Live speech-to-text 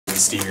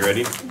Steve, you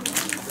ready?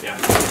 Yeah.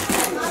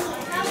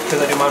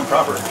 Because I do mine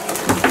proper.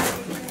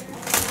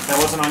 That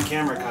wasn't on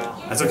camera,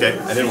 Kyle. That's okay.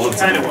 I didn't want to.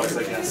 It kind of was,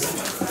 I guess.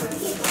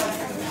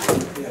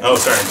 Oh,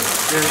 sorry.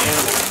 You're an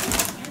animal.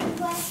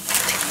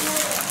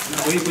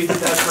 We did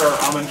that for our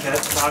almond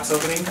box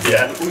opening.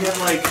 Yeah. We had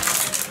like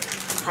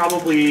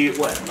probably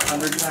what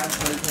 100 packs,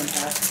 110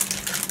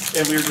 packs,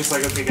 and we were just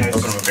like, okay, guys,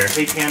 Open them up here.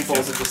 take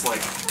handfuls and just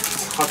like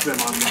huck them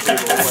on the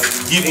table.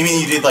 Like, You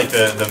mean you did like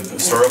the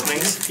store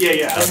openings? yeah,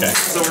 yeah. Okay.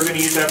 So we're gonna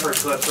use that for a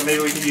clip. So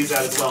maybe we can use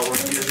that as well. Where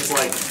you're just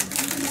like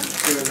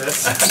doing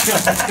this. I think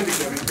that'd be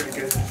pretty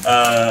good.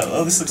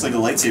 Oh, this looks like a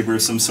lightsaber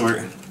of some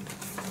sort.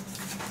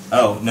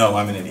 Oh no,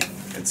 I'm an idiot.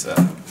 It's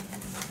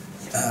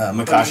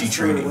Makashi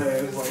training.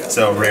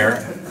 So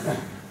rare.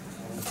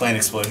 The Planned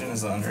Explosion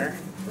is on rare.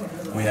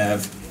 We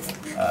have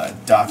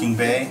Docking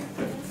Bay,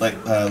 like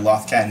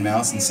Loth Cat and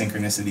Mouse, and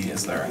Synchronicity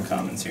as their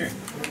uncommons here.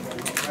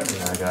 And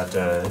I got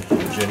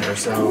Jin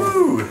Urso.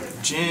 Woo!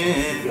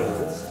 Jin!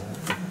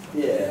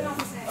 Yeah.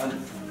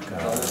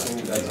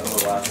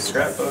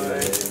 Scrap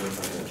Bite.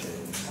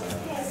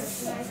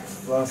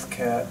 Loth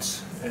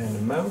Cat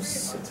and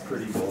Mouse. It's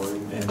pretty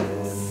boring. And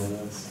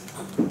then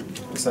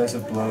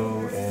Decisive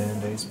Blow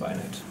and a Spy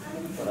Knight.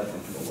 But I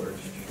think it'll work.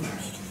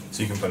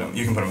 So you can put them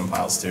in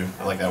piles too.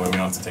 Like that way we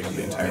don't have to take up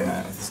the entire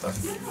mat with stuff.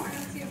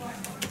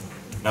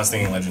 And I was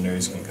thinking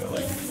legendaries can go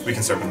like we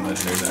can start with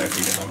legendaries after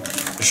we get them.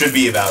 There should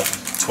be about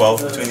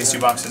 12 between these two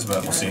boxes,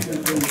 but we'll see. So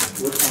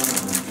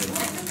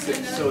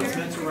it's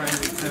meant to run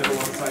kind of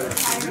alongside our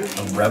standard.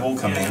 A Rebel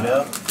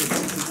Commando?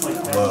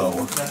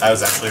 Whoa. I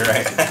was actually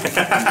right.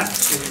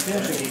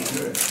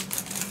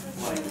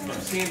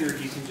 Standard,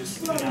 you can just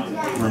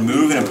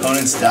Remove an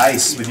opponent's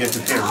dice, but you have to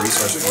pay a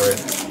resource for it.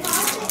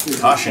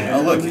 Caution.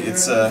 Oh look,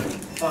 it's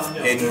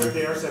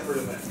they are separate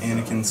events.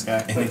 Anna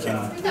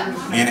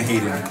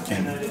Hayden.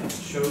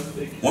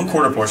 One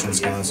quarter portion of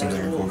this kind of seems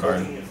like a cool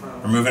card.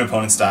 Remove an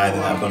opponent's die, then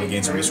that opponent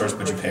gains a resource,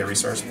 but you pay a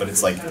resource. But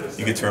it's like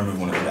you get to remove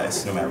one of the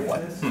dice, no matter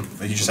what.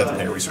 But you just have to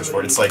pay a resource for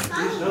it. It's like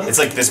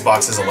this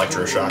box is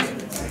Electroshock.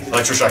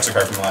 Electroshock's a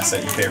card from the last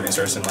set. You pay a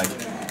resource and like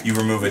you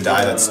remove a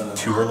die that's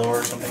 2 or lower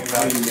or something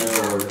about it.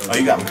 Oh,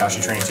 you got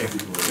Makashi training too.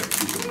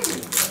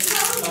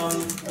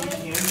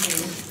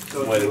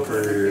 Waiting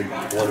for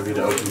one of you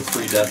to open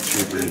 3 Death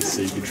Troopers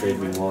so you can trade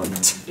me 1.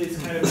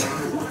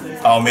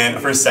 Oh man,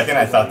 for a second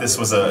I thought this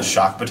was a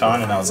shock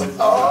baton, and I was like,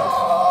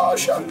 oh,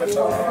 shock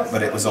baton.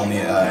 But it was only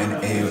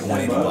an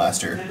A180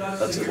 blaster.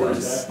 That's what it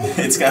was.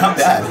 It's not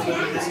bad.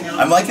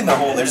 I'm liking the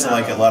whole. There's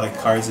like a lot of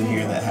cards in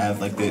here that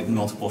have like the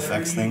multiple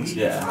effects things.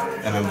 Yeah.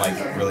 And I'm like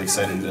really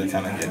excited to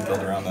kind of get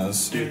build around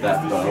those. Dude,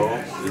 that bow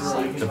is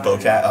like The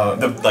bowcat,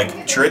 the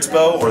like turret's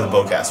bow or the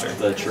bowcaster.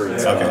 the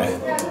turret. Okay.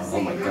 Oh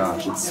my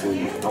gosh, it's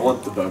sweet. I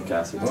want the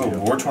bowcaster Oh, too.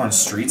 War-Torn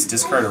Streets.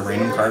 Discard a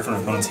random card from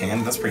an opponent's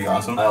hand. That's pretty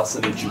awesome. I also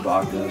need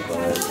Chewbacca,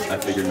 but I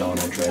figured no one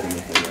would trade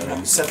anything at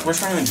him. Seth, we're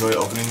trying to enjoy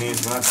opening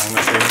these. We're not talking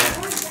about trading it.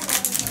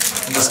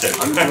 I'm just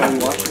kidding. I'm trying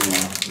watching you,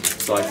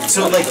 so I can.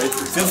 So like,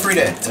 feel free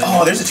to.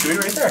 Oh, there's a Chewie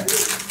right there.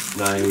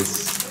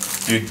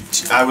 Nice. Dude,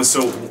 I was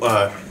so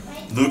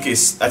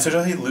Lucas. I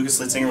told you Lucas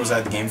Litzinger was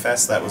at the Game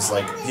Fest. That was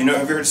like, have you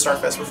heard of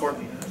Starfest before?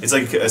 It's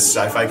like a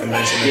sci-fi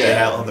convention that they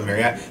have at the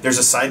Marriott. There's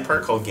a side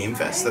part called Game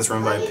Fest that's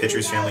run by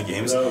Pitcher's Family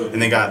Games,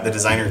 and they got the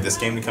designer of this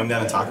game to come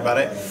down and talk about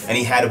it. And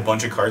he had a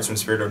bunch of cards from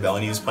Spirit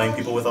Rebellion he was playing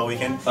people with all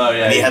weekend. Oh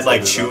yeah. And he had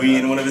like Chewie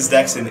in one of his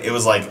decks, and it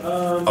was like,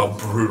 oh,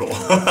 brutal.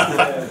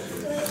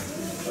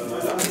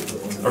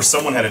 Or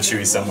someone had a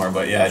Chewie somewhere,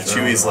 but yeah,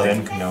 Chewie's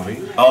like. Kenobi.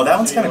 Oh, that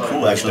one's kind of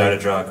cool actually. Try to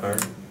draw a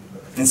card.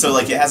 And so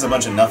like it has a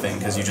bunch of nothing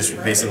because you just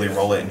basically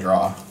roll it and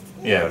draw.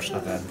 Yeah, which is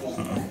not bad.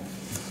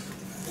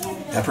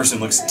 That person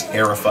looks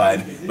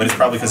terrified, but it's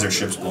probably because their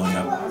ship's blowing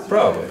up.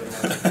 Probably.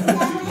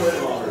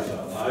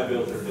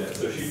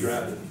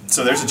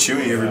 So there's a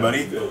Chewie,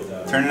 everybody.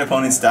 Turn an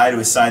opponent's die to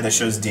a side that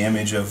shows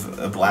damage of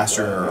a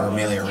blaster or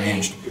melee or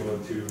ranged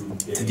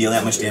to deal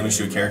that much damage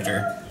to a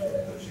character.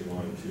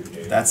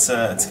 That's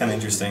it's kind of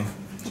interesting.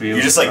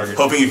 You're just like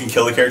hoping you can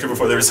kill the character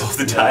before they resolve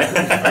the die.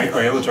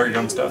 Are you able to target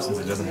your own stuff since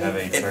it doesn't have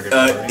a target?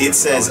 It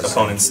says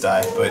opponent's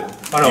die, but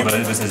oh no, but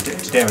it just says to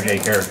damage a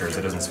characters.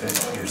 It doesn't say.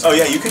 Oh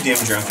yeah, you could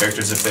damage your own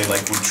characters if they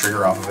like would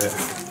trigger off of it.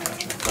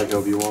 Like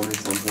Obi-Wan or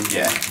something.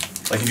 Yeah,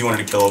 like if you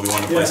wanted to kill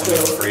Obi-Wan to play something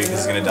else free because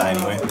he's gonna die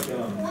anyway.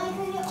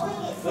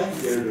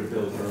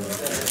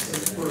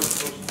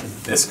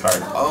 This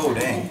card. Oh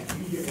dang.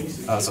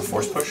 It's a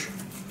force push.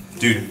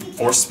 Dude,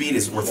 force speed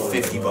is worth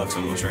 $50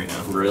 almost right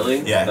now.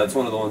 Really? Yeah. That's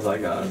one of the ones I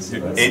got. So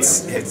Dude,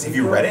 it's have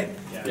you read it?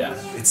 Yeah.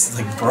 It's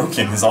like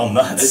broken. It's all It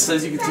nuts.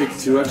 says you can take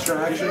 2 extra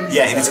actions.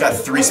 Yeah, and it's got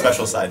 3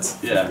 special sides.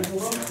 Yeah.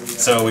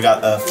 So we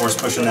got a force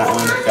push in that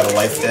one. Got a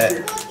life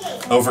debt.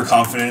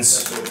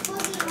 Overconfidence.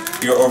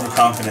 Your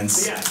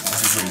overconfidence.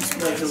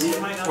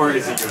 Or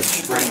is it your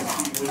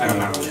strength? I don't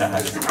know.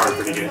 Card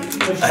pretty good.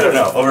 I don't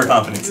know.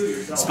 Overconfidence.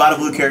 Spot a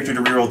blue character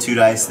to reroll 2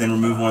 dice, then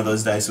remove one of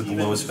those dice with the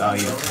lowest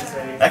value.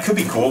 That could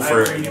be cool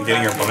for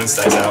getting your opponent's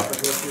dice out.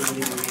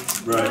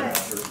 Right.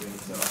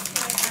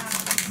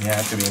 Yeah,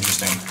 that could be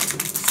interesting.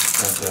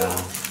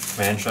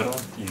 Man Shuttle.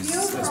 Use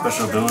a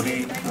special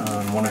ability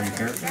on one of your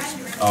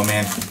characters. Oh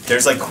man,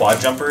 there's like quad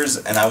jumpers,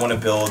 and I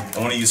want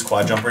to use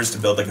quad jumpers to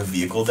build like a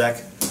vehicle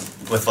deck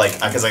with like,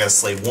 because I got a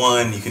Slave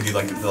 1. You can do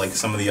like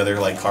some of the other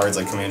like cards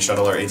like Command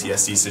Shuttle or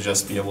ATSDs to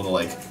just be able to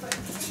like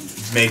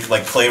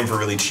play them for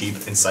really cheap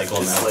and cycle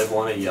them out. Slave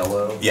 1 a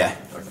yellow? Yeah.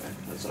 Okay,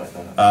 that's what I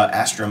thought.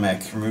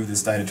 Astromech. Remove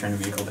this die to turn a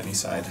vehicle to any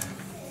side.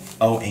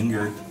 Oh,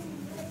 Anger.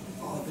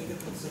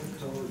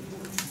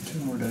 2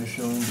 more dice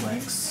showing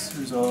blanks.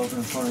 Resolve an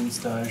opponent's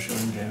die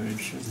showing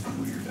damage as a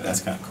weird die.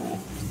 That's kind of cool.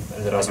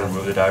 Does it also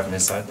remove the die from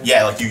his side then?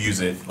 Yeah, like you use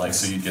it, like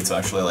so you get to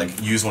actually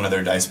like use one of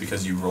their dice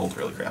because you rolled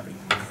really crappy.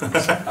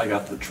 I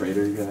got the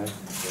trader guy.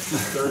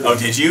 Oh,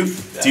 did you?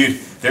 Yeah. Dude,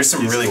 there's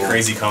some He's really cool.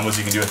 crazy combos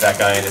you can do with that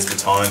guy and his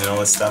baton and all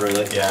this stuff.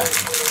 Really? Yeah.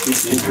 He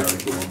seems really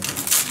cool.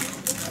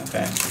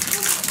 Okay.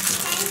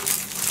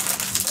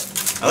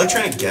 I like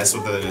trying to guess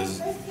what that is.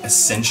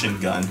 Ascension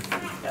gun.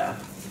 Yeah.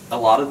 A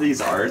lot of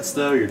these arts,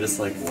 though, you're just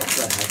like, what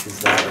the heck is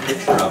that? A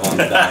picture of on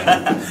the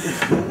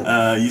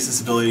die. Use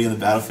this ability in the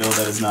battlefield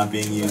that is not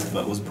being used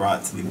but was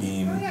brought to the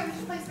game.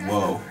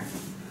 Whoa.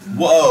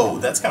 Whoa,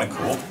 that's kind of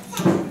cool.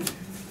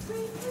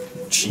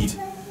 Cheat.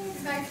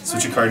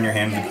 Switch a card in your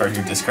hand with a card in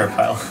your discard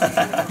pile.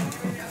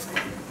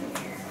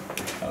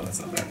 Oh, that's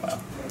not that pile.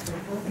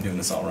 I'm doing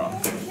this all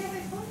wrong.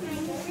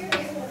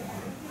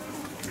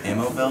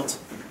 Ammo belt?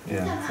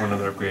 Yeah, for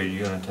another upgrade,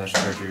 you can attach the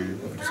character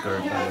with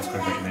discard by this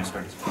card you may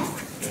discard.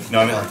 No,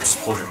 I mean like just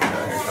pull your card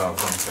out here. Oh,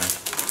 sorry.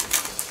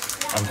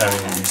 I'm having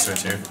a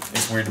research here.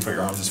 It's weird to put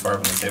your arms this far up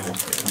on the table.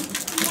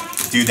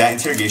 Dude, that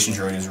interrogation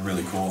droid is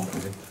really cool.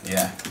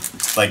 Yeah.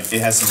 Like,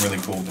 it has some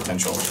really cool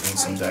potential in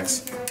some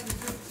decks.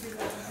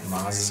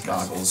 Maz's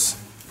goggles.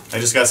 I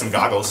just got some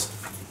goggles.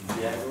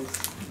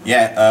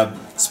 Yeah,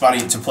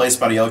 Spotty, to play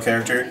Spotty Yellow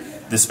character,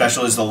 the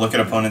special is to look at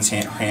opponent's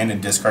hand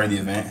and discard the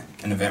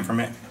an event from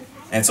it.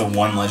 And it's a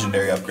 1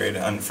 legendary upgrade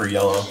for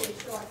yellow.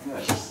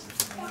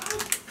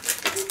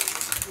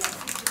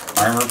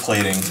 Armor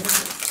plating.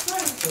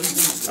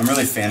 I'm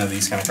really a fan of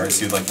these kind of cards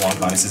too, like Long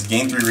Con. It says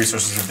gain 3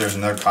 resources if there's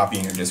another copy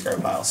in your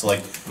discard pile. So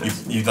like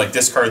you like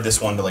discard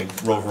this one to like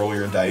roll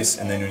your dice,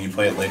 and then when you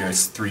play it later,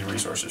 it's 3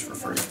 resources for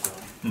free.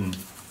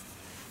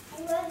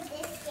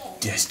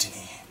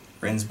 Destiny.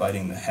 Rin's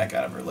biting the heck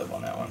out of her lip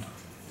on that one.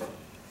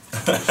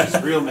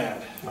 She's real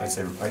mad.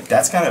 Lightsaber pike.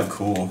 That's kind of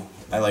cool.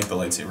 I like the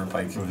lightsaber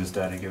pike. Move this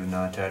die to give a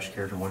non-attached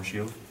character 1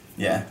 shield.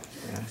 Yeah.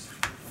 Very nice.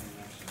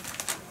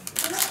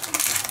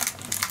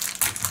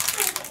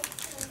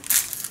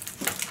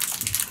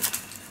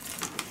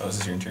 Oh, is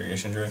this your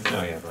interrogation droid?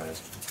 Oh yeah,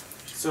 right.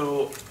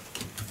 So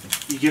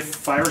you get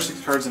 5 or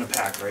 6 cards in a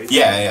pack, right?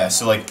 Yeah.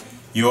 So like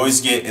you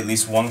always get at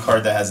least 1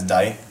 card that has a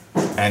die,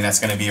 and that's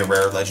going to be a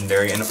rare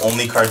legendary. And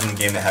only cards in the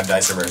game that have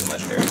dice are rares and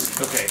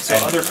legendaries. Okay, so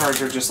And other cards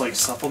are just like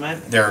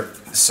supplement? they're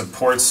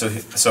supports.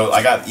 So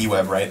I got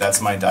E-Web, right?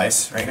 That's my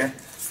dice right here.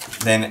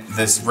 Then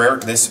this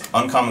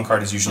uncommon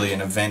card is usually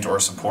an event or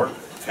a support,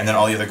 and then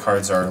all the other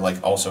cards are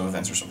like also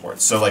events or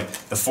supports. So like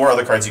the 4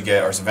 other cards you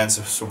get are events,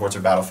 supports,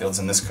 or battlefields,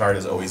 and this card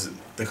is always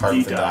the card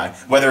with the die,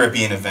 whether it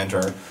be an event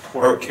or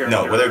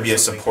whether it be a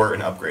support,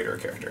 an upgrade, or a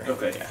character.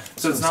 Okay. Yeah.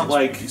 So it's not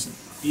like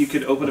you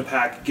could open a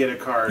pack, get a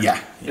card, Yeah.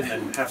 and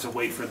then have to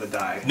wait for the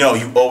die. No,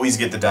 you always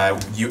get the die.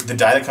 The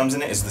die that comes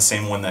in it is the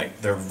same one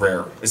that they're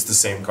rare. It's the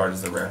same card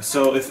as the rare.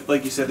 So if,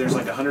 like you said, there's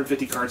like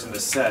 150 cards in the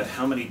set,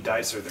 how many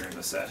dice are there in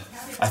the set?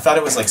 I thought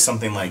it was like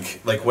something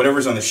like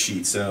whatever's on the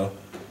sheet. So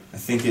I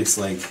think it's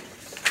like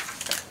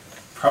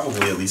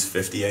probably at least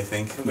 50. I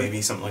think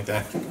maybe something like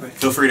that.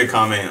 Feel free to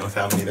comment with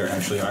how many there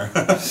actually are.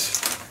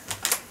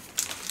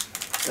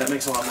 That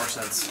makes a lot more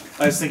sense.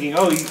 I was thinking,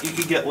 oh, you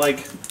could get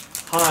like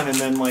Han, and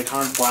then like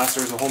Han's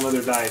Blaster is a whole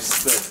other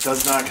dice that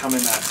does not come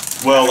in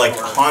that. Well, like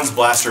category. Han's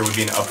Blaster would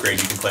be an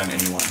upgrade you can play on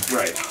anyone.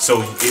 Right.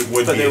 So it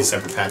would But be a they-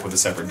 separate pack with a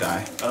separate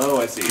die.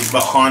 Oh, I see.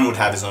 But Han would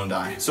have his own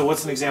die. So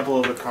what's an example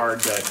of a card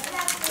that?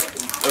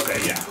 Okay,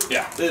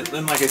 yeah.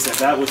 And like I said,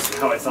 that was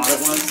how I thought it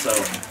was. So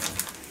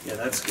yeah,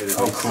 that's good.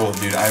 Oh, cool,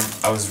 dude.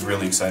 I was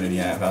really excited,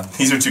 about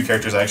these are 2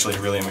 characters I actually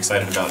really am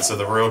excited about. So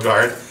the Royal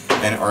Guard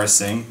and Aura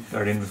Singh.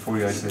 Guardian, before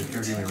you activate the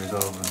character, you may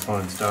resolve an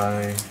opponent's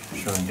die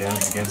showing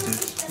damage against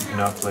it. You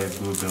cannot play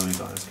blue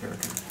abilities on this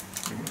character.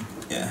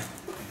 Yeah.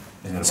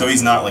 So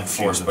he's not like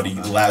force, but he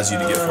allows you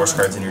to get force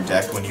cards in your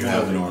deck when you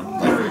have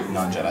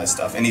non-Jedi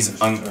stuff. And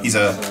he's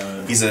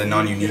a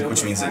non-unique,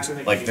 which means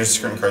that like there's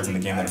certain cards in the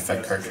game that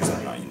affect characters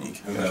that are not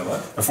unique.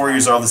 Before you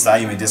resolve this die,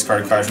 you may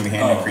discard a card from your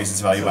hand and increase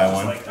its value by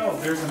 1.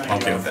 I'm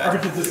okay with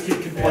that.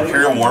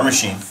 Imperial War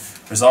Machine.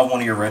 Resolve one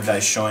of your red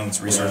dice showing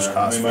its resource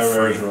cost my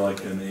for rares free. were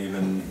like an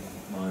even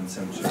line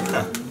century.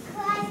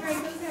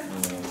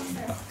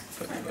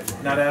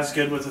 Not as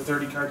good with a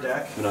 30-card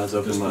deck. When I was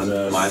opening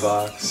my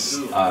box,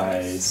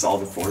 I saw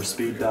the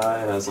 4-speed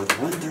die, and I was like,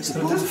 what? There's a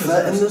Boba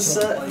Fett in this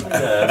set?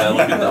 Yeah, and I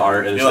looked at the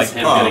art, and it's You're just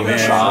like, him oh, getting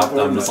man. chopped.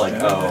 I'm just like,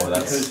 oh,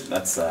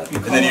 that's that.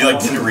 And then you like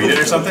didn't read it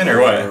or something,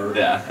 or what?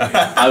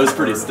 Yeah, I was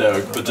pretty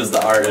stoked, but just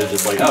the art is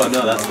just like, oh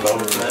no, that's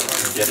Boba Fett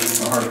getting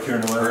Hard of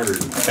Kieran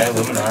murdered. Okay,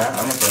 Luminara.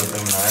 I'm okay with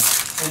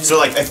Luminara. So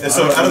like,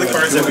 so out of the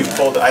cards that we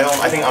pulled,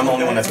 I think I'm the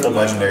only one that's pulled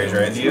legendaries,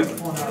 right?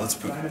 Let's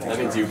put. That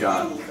means you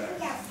got.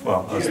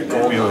 Well, I was going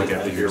to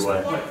get the your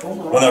way.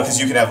 Well, no, because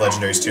you can have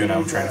legendaries too, and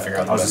I'm trying to figure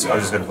out the best. I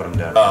was just going to put them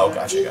down. Oh,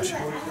 gotcha. Okay.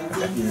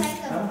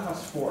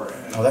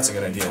 Oh, that's a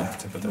good idea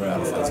to put the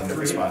battlefields in a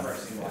different spot.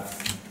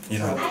 You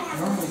know.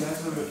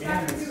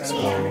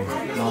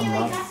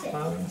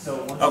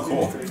 Oh,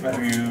 cool.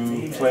 After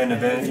you play an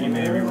event, you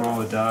may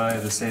reroll a die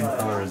of the same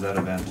color as that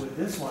event.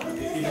 It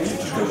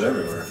just goes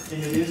everywhere.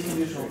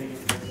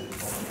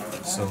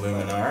 So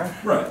Luminar.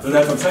 Right, but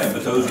that's what I'm saying,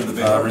 but those are the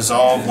big...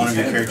 Resolve one of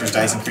your character's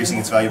dice, increasing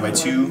its value by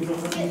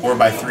 2 or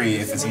by 3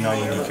 if it's a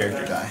non-unique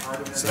character die.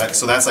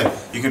 So that's like,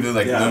 you could do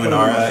like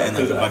Luminara and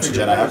like a bunch of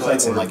Jedi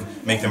Acolytes and like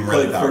make them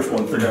really the powerful.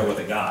 first one, figure out what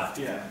they got,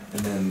 and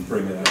then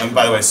bring it up. And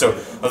by the way, so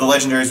of the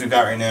legendaries we've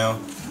got right now,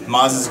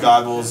 Maz's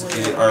goggles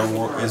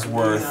is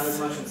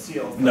worth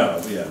No,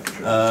 yeah.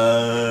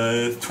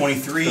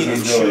 23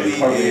 and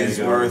Chewie is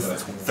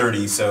worth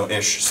 30, so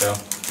ish. So.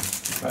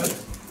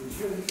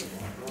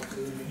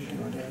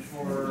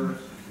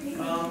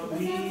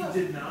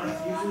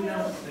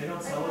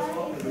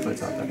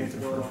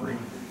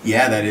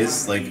 Yeah, that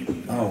is like,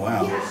 oh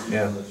wow.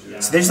 Yeah.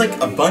 So there's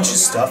like a bunch of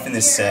stuff in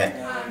this set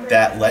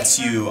that lets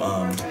you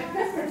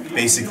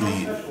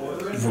basically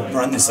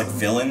run this like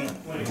villain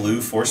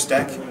blue force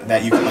deck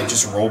that you can like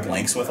just roll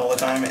blanks with all the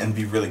time and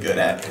be really good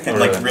at, and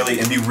like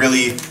be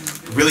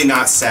really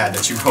not sad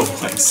that you roll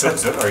blanks. So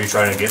are you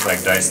trying to get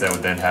like dice that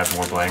would then have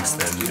more blanks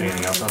than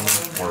anything else on them,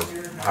 or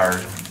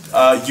higher?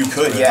 You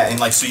could, yeah, and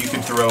like so you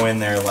could throw in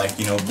there like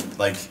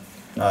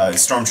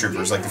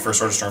stormtroopers, like the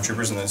first order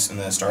stormtroopers in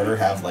the starter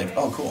have like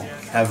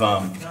have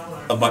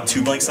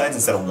 2 blank sides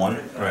instead of 1.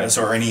 Right.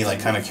 So or any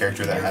like kind of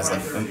character that has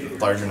like a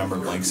larger number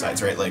of blank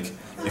sides, right? Like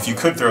if you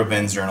could throw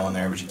Ben's journal in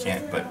there, but you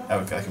can't. But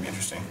that could be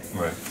interesting.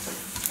 Right.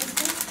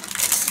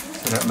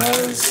 So that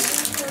matters.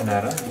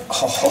 Kanata.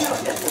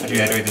 Oh. If you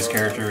activate this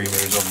character, you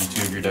may resolve in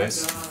 2 of your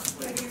dice.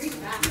 Did you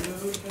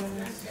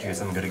get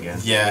something good again?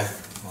 Yeah.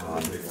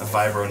 A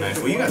vibro knife.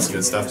 Well, you got some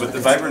good stuff, but the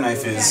vibro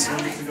knife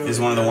is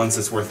one of the ones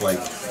that's worth like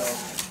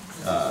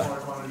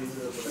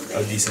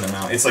a decent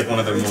amount. It's like one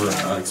of the more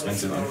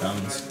expensive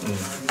uncommons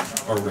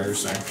or rares.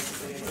 Sorry.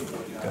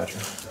 Gotcha.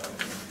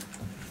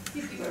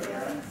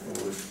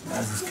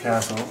 Maz's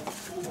Castle.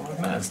 Oh,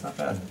 Maz, not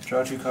bad.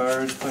 Draw 2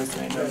 cards. Place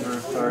any number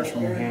of cards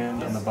from your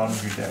hand on the bottom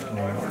of your deck in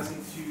any order.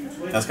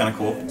 That's kind of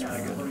cool. That's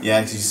pretty good. Yeah,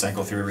 because you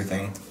cycle through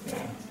everything.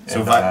 Yeah. So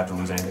and not have to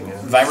lose anything.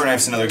 Yeah. Vibro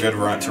Knife's another good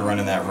run to run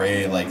in that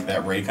Ray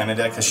kind of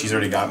deck, because she's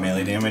already got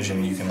melee damage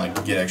and you can like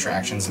get extra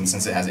actions, and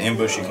since it has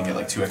ambush, you can get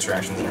like 2 extra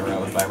actions in a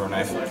row with Vibro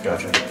Knife.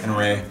 Gotcha. And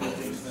Ray.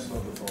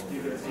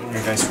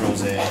 Your dice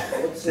rolls a.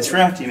 This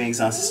round you may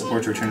exhaust the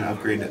support to return an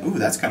upgrade. Ooh,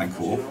 that's kind of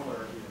cool.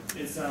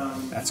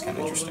 That's kind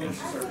of interesting.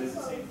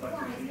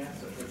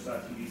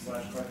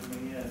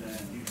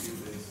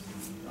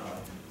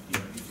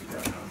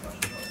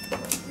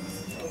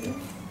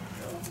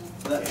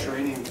 That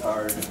training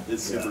card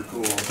is super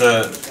cool.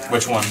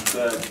 Which one?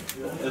 The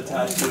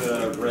attached to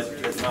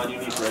a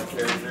non-unique red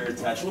character,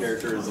 attached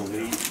character is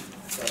elite.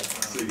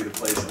 So you get a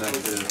place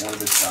next to one of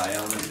the die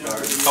on this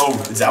card.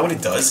 Oh, is that what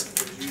it does?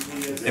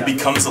 It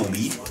becomes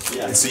elite?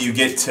 Yeah. And so you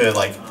get to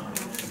like...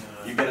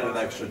 You get an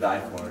extra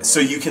die for it. So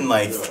you can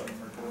like...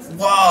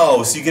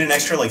 Whoa! So you get an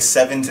extra like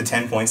 7 to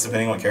 10 points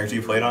depending on what character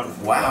you played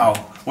on? Wow.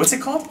 What's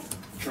it called?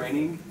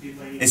 Training?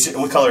 It's just,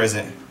 what color is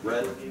it?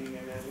 Red.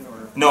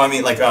 No, I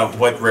mean like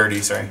what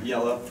rarity, sorry.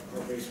 Yellow.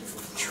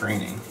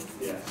 Training.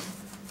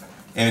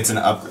 And it's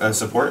an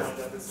support?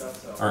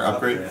 Or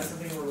upgrade?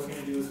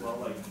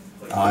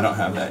 Oh, I don't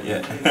have that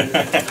yet.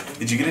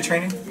 Did you get a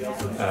training?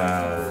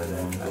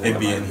 It'd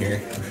be in here. I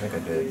think I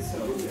did.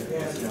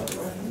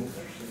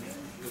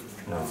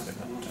 No, I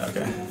didn't.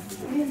 Okay.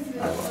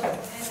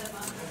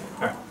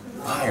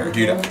 Fire,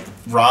 dude.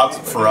 Rob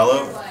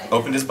Farello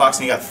opened his box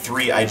and he got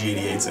 3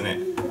 IG88s in it.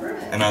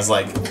 And I was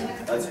like,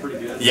 That's pretty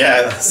good.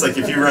 yeah, it's like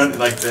if you run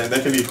like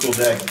that could be a cool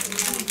deck.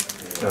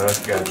 No, that's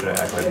the guy that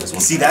act like this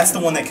one. See, that's the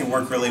one that can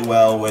work really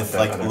well with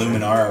like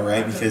Luminara,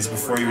 right? Because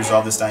before you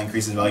resolve, this die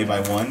increases value by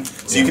 1.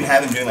 So you can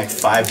have him doing like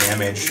 5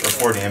 damage or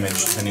 4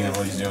 damage depending on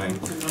what he's doing.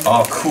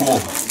 Oh, cool.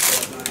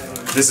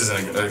 This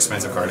isn't an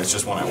expensive card, it's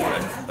just one I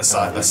wanted.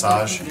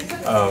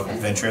 Asajj. Oh,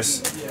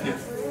 Ventress. Yeah.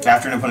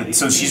 After an opponent,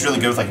 so she's really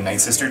good with like Night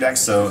Sister decks.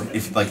 So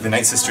if like the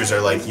Night Sisters are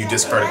like you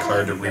discard a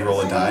card to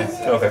reroll a die.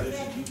 Okay.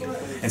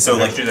 And so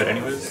like do that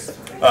anyways.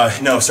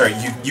 no, sorry,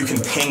 you can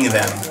ping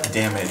them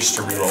damage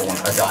to reroll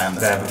a die on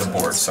the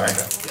board. Sorry.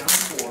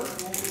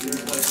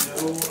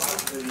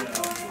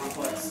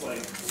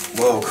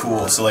 Whoa,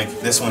 cool. So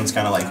like this one's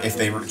kind of like if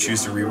they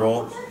choose to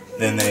reroll,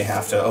 then they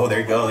have to. Oh,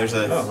 there you go. There's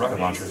a rocket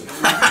launcher.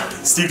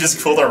 Steve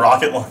just pulled a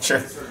rocket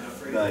launcher.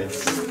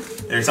 Nice.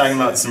 They were talking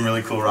about some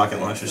really cool rocket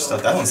launcher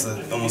stuff. That one's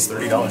almost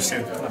 $30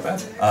 too. Not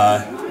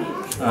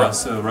bad.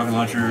 So rocket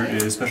launcher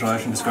is special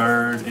action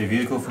discard a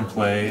vehicle from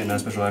play, and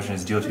non-special action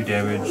is deal 2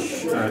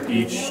 damage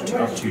each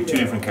up to 2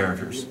 different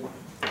characters.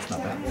 It's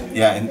not bad.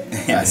 Yeah, and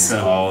yeah, It's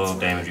so all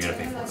damage you gotta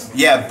pay for.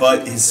 yeah,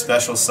 but his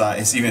special side,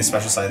 even his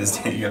special side is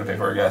you gotta pay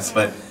for, I guess.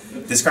 But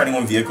discarding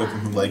one vehicle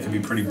from play could be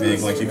pretty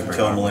big. Like you could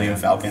kill a Millennium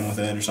Falcon with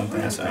it or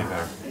something. So.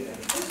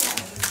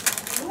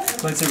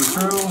 Lightsaber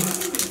throw.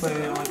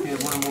 Play like you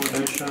have one or more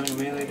dice showing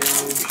melee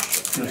damage.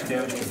 Deal 2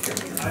 damage to a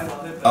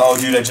character. Oh,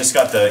 dude, I just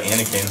got the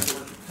Anakin.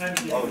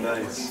 Oh,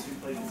 nice.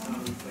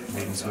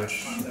 Bait and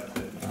switch.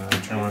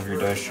 Turn one of your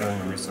dice showing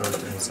a resource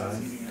to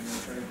inside.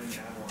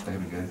 That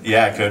could be good.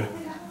 Yeah, I could.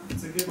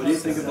 What do you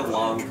think of the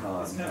long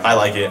con? I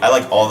like it. I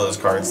like all those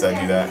cards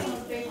that do that.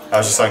 I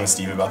was just talking to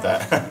Steve about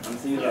that. I'm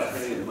thinking about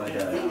putting it in my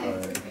deck,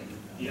 but...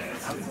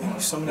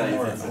 So many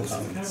more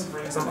uncommons.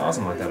 Something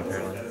awesome like that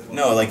apparently.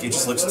 No, like it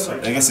just looks. I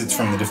guess it's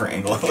from a different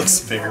angle. It looks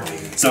bigger.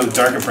 So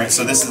Dark Apprentice.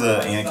 So this is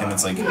the Anakin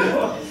that's like,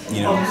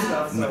 you know,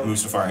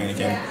 Mustafar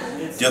Anakin.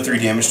 Deal 3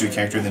 damage to a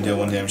character, then deal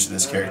 1 damage to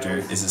this character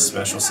is his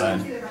special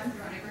side.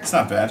 It's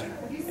not bad.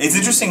 It's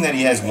interesting that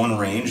he has 1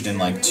 ranged and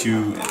like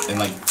 2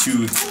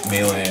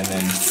 melee and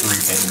then 3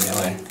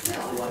 melee.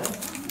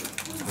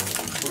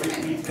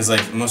 Because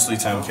like most of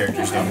the time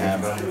characters don't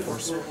have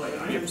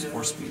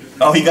Force speed.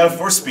 Oh, he got a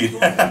 4-speed.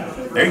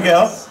 There you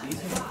go.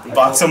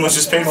 Box almost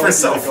just paid for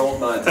itself. Gold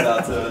mine's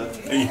about to...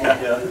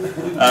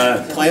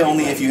 Yeah. Play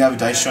only if you have a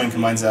dice showing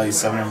combines values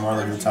 7 or more,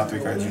 like the top 3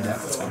 cards in your deck.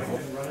 That's kind of cool.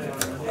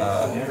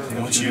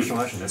 Once you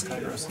that's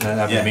kind of gross. And that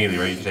happens immediately,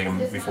 right? You can take them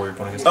before your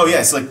opponent gets. Oh yeah,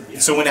 it's like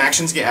so when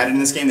actions get added in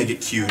this game, they get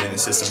queued in the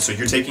system. So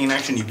you're taking an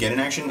action, you get an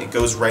action, it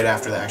goes right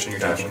after the action you're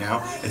taking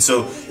now, and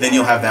so then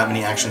you'll have that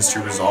many actions to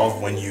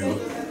resolve when you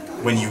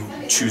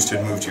choose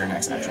to move to your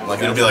next action.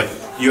 Like it'll be like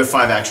you have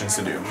 5 actions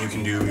to do.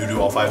 You do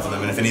all 5 of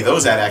them, and if any of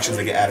those add actions,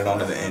 they get added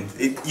onto the end.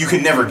 You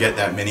can never get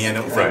that many, I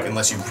don't think,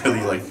 unless you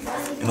really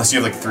unless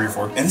you have like 3 or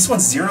 4. And this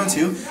one's 0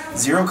 too,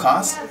 0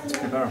 cost. It's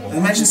pretty powerful.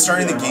 Imagine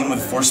starting the game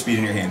with 4 speed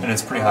in your hand. And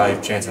it's pretty high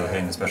chance of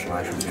hitting the special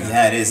action too.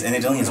 Yeah, it is, and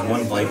it only has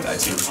 1 blank die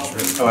too, which is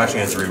really cool. Oh,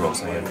 actually, it's a reroll,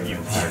 so you have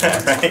even higher.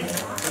 Right?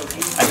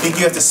 I think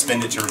you have to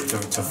spend it to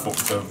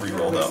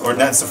reroll though, or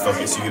that's the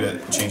focus. You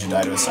get to change a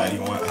die to a side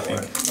you want, I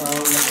think.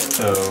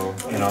 So,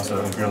 and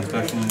also Imperial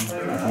Inspection.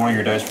 If one of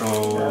your dice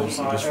rolls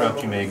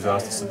disrupt, you may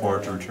exhaust the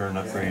support to return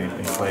an upgrade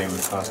and play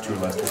with cost 2 or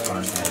less to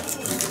opponent's hand.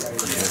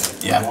 Pretty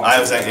good.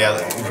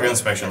 Yeah, Imperial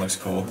Inspection looks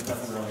cool.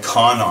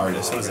 Con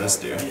Artist, what does this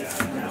do?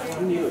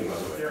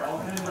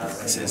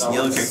 This is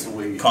yellow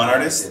Con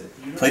Artist.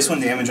 Place 1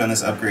 damage on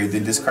this upgrade,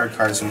 then discard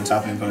cards from the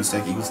top of the opponent's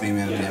deck equals the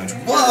amount of damage.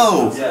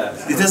 Whoa!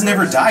 It doesn't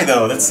ever die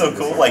though, that's so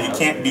cool. Like, it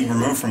can't be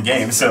removed from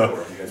game,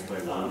 so...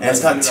 And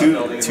it's got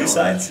two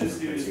sides? I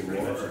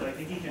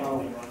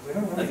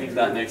think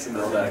that makes him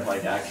know that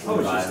like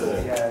actually viable.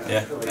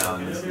 Yeah. Now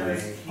in this game.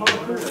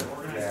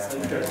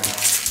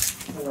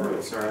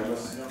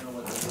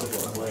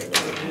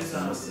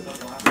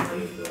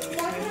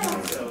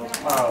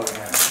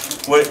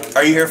 What,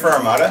 are you here for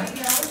Armada?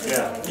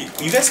 Yeah.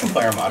 You guys can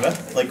play Armada.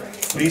 Like,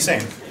 what are you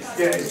saying?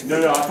 Yeah.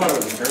 No, I thought it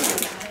was a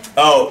tournament.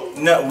 Oh,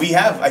 no,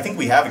 I think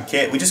we have a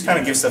kit. We just kind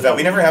of give stuff out.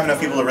 We never have enough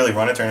people to really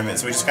run a tournament,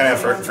 so we just kind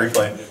of have free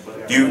play.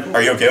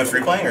 Are you okay with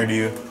free playing, or do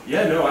you?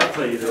 Yeah, no, I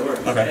play either or.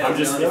 Okay. I'm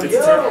just, if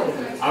it's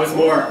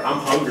I'm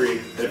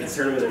hungry, but if it's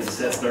tournament and it's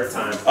set start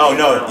time. Oh,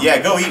 no, yeah,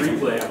 go eat. Free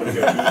play, I'm gonna go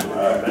eat and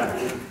come back.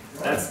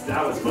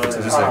 That was fun.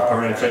 So just like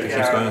permanent effect that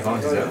keeps going as long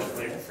as it's out?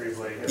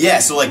 Yeah,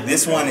 so like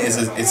this one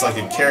it's like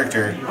a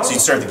character, so you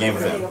start the game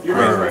with him.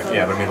 Right.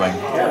 Yeah, but I mean like,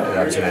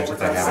 obviously that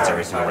happens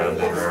every single round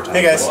in rare time.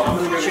 Hey guys.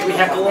 Should we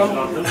heckle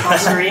them on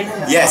screen?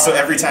 Yeah, so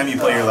every time you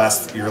play your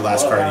last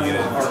card, you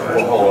get it.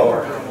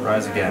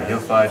 Rise again. Heal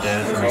 5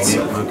 damage from a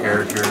unique blue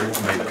character.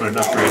 You may put an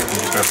upgrade from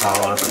your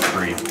pile on it for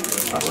free.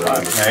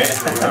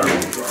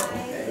 Alright.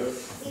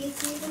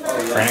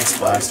 Franix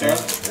Blaster.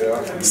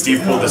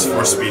 Steve pulled this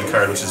 4-speed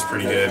card, which is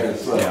pretty good.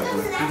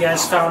 Yeah. You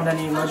guys found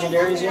any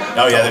legendaries yet?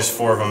 Oh yeah, there's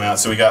 4 of them out.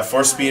 So we got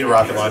 4-speed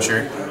rocket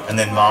launcher, and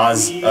then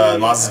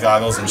Maz's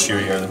goggles and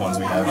Chewie are the ones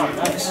we have. One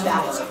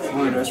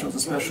of your dice rolls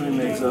especially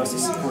may exhaust the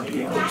support to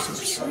gain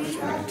resource.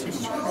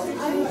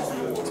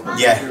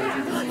 Yeah.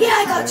 Yeah,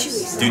 I got you.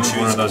 Dude, One of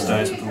Chewie's those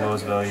dice with the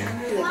lowest value.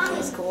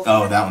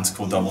 Oh, that one's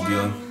cool. Double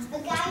dealing.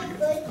 That's pretty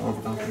good.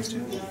 Overconfidence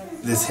too.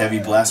 This heavy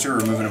blaster,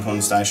 remove an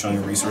opponent's die showing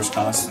a resource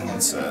cost, and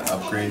it's an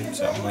upgrade,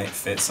 so it might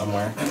fit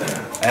somewhere.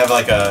 I have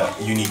like a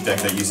unique deck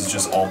that uses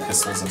just all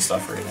pistols and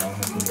stuff right now.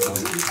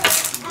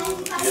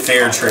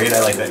 Fair trade,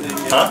 I like that.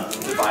 Huh?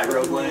 The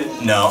Vibro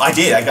Blade? No, I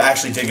did. I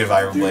actually did get a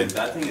Vibro Blade.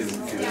 That thing is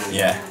good.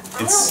 Yeah,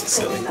 it's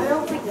silly. I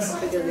don't think this is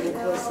bigger than a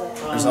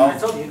close.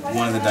 Resolve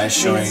one of the dice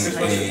showing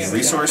a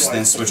resource,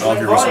 then switch all of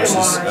your resources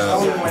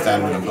with that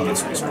of an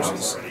opponent's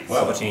resources.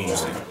 Wow,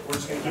 interesting.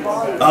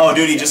 Oh,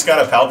 dude, he just got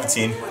a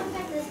Palpatine.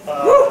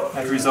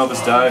 After you resolve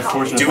this die,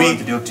 force an opponent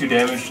to deal 2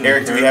 damage to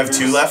Eric, do we have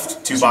 2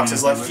 left? 2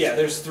 boxes left? Yeah,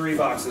 there's 3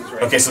 boxes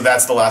right Okay, so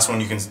that's the last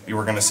one you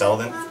were gonna sell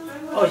then?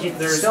 Oh,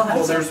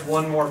 there's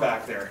one more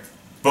back there.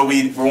 But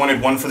we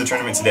wanted one for the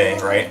tournament today,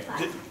 right?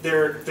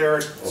 There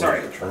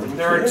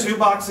are 2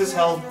 boxes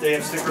held. They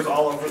have stickers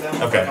all over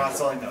them. Okay. We're not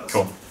selling those.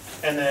 Cool.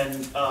 And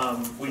then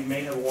we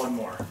may have one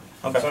more.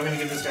 Okay. So I'm gonna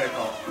give this guy a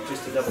call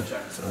just to double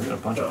check. So we got a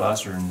bunch of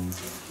blaster, and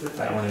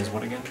that one is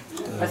what again?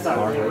 I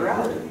thought we were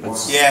out.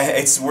 Yeah,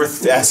 it's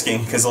worth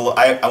asking because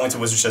I went to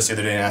Wizard Chest the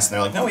other day and asked, and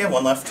they're like, "No, we have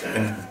one left."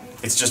 And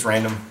It's just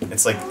random.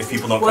 It's like if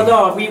people don't Well,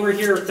 come. no, we were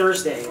here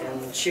Thursday,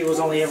 and she was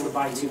only able to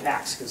buy 2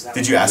 packs because that.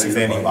 Did you ask if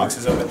they had any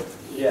boxes open?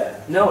 Yeah.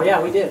 No,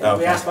 yeah, we did. Okay.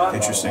 We asked Bob.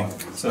 Interesting.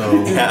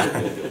 So Yeah.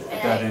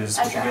 that is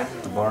what you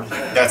get, the bar.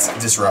 That's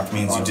disrupt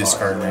means you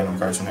discard random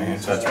cards from their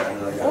hand. That's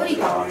right.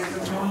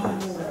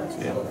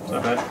 Yeah, it's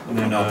not bad. And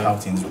then No,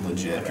 Palpatine's are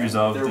legit.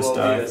 resolve There this will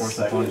be die, a force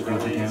the opponent to do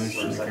 2 damage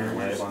to the second character.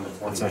 wave on the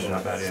That's actually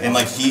not bad, yeah. And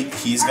like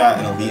he's got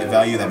an elite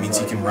value, that means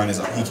he can run his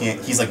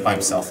he's like by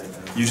himself.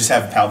 You just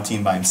have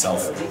Palpatine by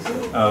himself,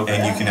 Oh, okay.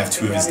 and you can have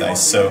 2 of his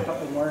dice. So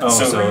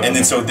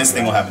this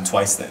thing will happen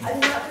twice then.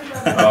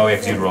 Oh, yeah,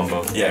 because you'd roll them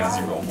both. Yeah, because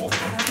you roll both.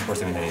 Of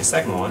course, I mean, a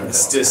second one.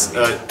 It's just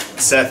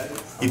Seth.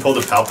 He pulled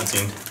a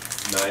Palpatine.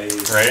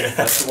 Nice. Right?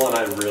 That's the one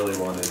I really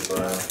wanted,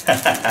 bro.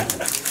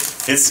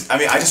 I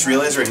mean, I just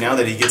realized right now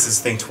that he gets his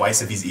thing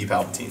twice if he's E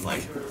Palpatine.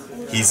 Like,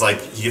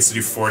 he gets to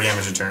do 4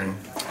 damage a turn,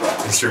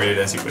 distributed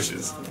as he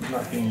wishes.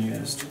 Not being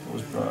used.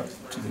 Was brought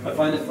to the. I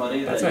find it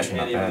funny That's that you actually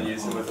can't not even bad.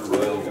 use him with a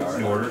Royal Guard.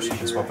 New orders, you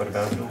can swap out a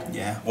battlefield.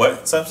 Yeah.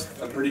 What, Subs?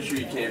 I'm pretty sure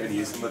you can't even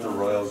use him with a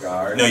Royal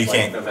Guard. No, you like,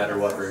 can't. No matter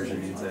what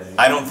version you take.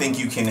 I don't think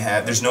you can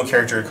have. There's no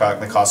character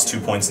that costs 2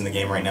 points in the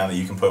game right now that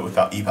you can put with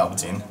E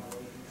Palpatine.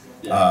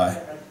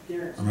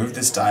 Remove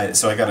this die.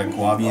 So I got a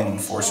Guavian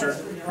Enforcer.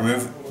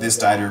 Remove this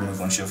die to remove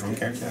 1 shield from a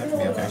character. That could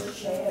be okay.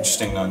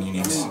 Interesting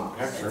non-uniques.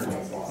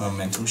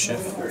 Momentum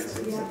shift.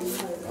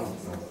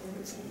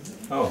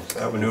 Oh,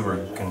 that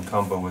maneuver can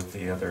combo with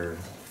the other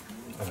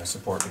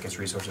support that gets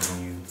resources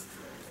when you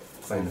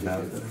claim the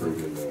battlefield.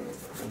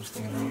 I was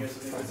thinking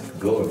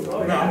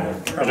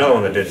another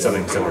one that did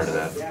something similar to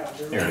that.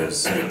 Here it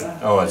is.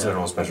 Oh, it's a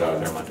real special.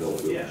 Never mind.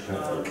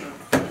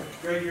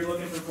 Greg, you're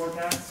looking for 4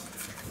 packs?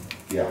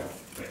 Yeah.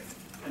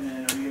 And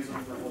then are you guys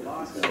looking for a whole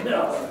box?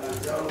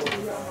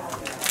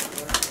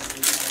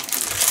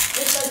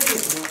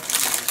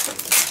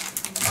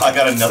 I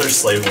got another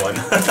slave one.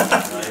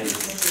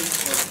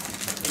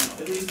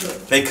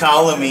 They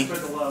call me.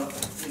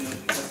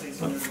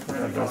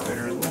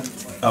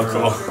 Oh,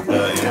 cool.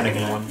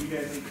 Yeah.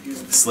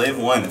 Slave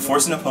 1.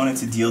 Force an opponent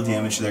to deal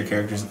damage to their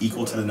characters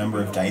equal to the number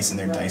of dice in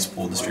their dice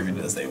pool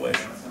distributed as they wish.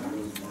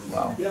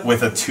 Wow.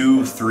 With a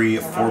 2, 3,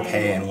 4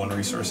 pay and 1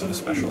 resource and a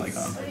special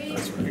icon.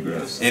 That's pretty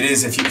gross. It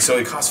is so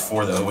it costs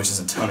 4 though, which is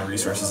a ton of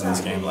resources in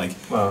this game. Like,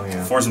 Well,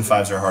 yeah. 4s and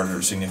 5s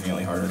are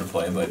significantly harder to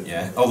play, but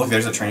yeah. Oh look,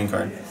 there's a training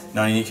card.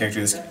 Non-unique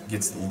character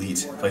gets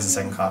elite. Plays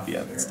a 2nd copy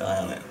of its die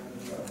on it.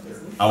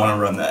 I want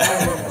to run that.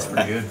 That's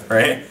pretty good.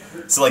 Right?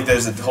 So like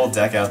there's a whole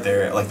deck out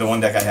there. Like the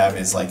one deck I have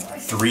is like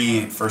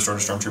 3 First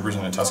Order Stormtroopers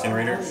and a Tusken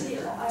Raider.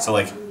 So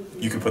like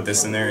you could put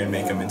this in there and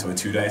make them into a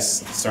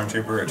 2-dice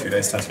Stormtrooper or a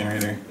 2-dice Tusken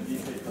Raider.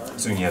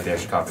 Assuming you have the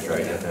extra copies,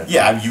 right?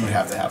 Yeah, you would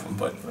have to have them,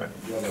 but I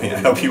mean, I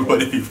hope you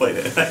would if you played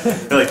it.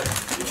 You're like,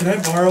 can I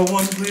borrow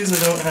one, please? I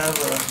don't have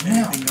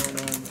anything going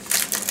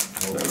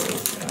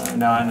on.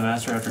 Now in the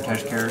master, after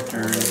attached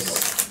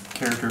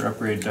character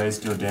upgrade dice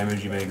deal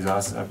damage, you may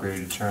exhaust the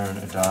upgrade to turn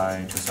a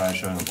die to a side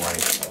showing a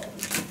blank.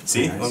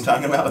 See what I'm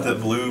talking about with the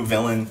blue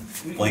villain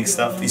blank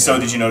stuff? So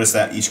did you notice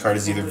that each card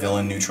is either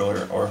villain, neutral,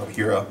 or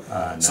hero?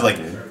 So like,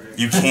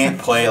 you can't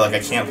play, like I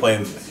can't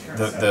play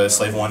the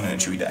Slave 1 in a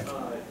Chewie deck.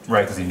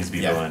 Right, because he needs to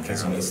be villain.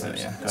 Because he needs to,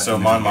 yeah. So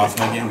Mon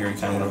Mothma again, we already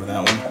kind of went over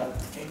that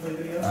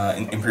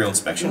one. Imperial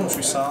Inspection, which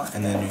we saw,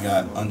 and then you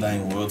got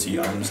Undying Loyalty,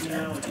 Arms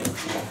Deal.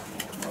 Cool.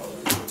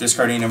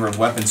 Discard any number of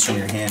weapons from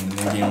your hand, and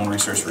then gain 1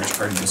 resource for each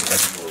card you discard.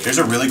 There's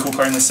a really cool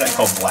card in this set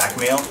called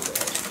Blackmail.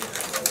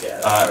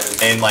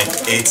 And like,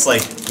 it's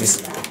like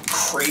this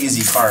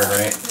crazy card,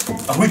 right?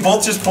 Oh, we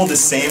both just pulled the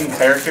same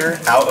character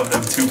out of the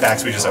 2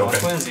 packs we just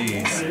opened.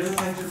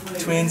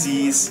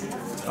 Twinsies.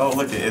 Oh,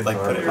 look, it like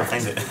put it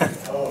behind it.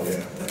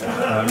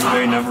 Remove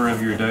a number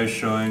of your dice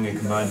showing a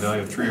combined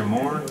value of 3 or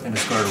more, and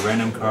discard a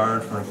random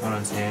card from an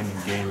opponent's hand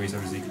and gain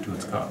resources equal to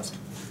its cost.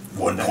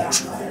 1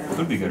 potion.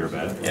 Could be good or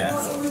bad. Yeah.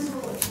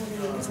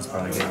 This is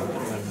probably good.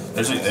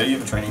 There you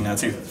have a training now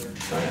too.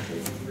 Oh, yeah.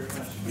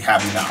 We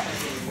have you now.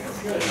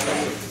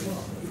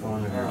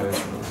 One of your dice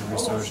for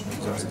resource and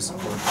exhaustive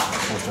support.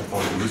 Forced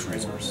opponent to lose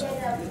resource.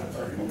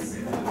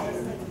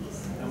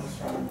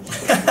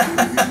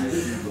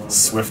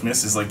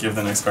 Swiftness is like give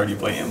the next card you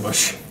play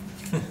ambush.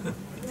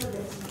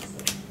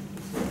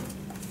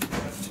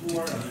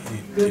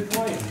 Good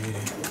point.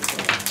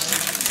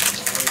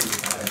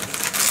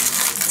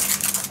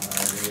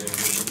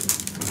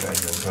 You guys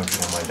are talking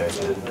on my dice.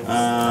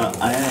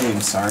 I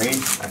am sorry.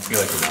 I feel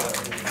like you're not.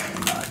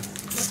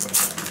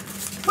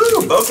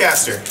 Woo!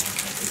 Bowcaster!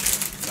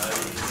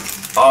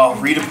 Oh,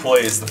 redeploy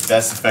is the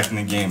best effect in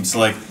the game. So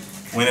like,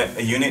 when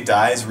a unit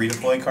dies,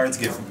 redeploy cards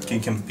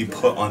can be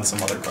put on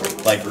some other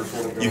card. Like,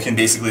 you can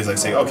basically like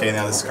say, okay,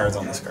 now this card's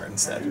on this card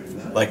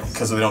instead. Like,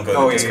 because they don't go to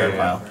the discard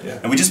pile. Yeah.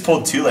 And we just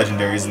pulled 2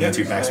 legendaries in the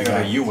 2 packs we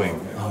got. U-Wing.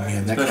 Oh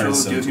man, that card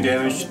is so Special, deal 2 cool.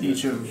 damage to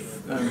each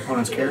of an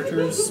opponent's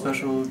characters.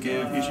 Special,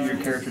 give each of your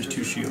characters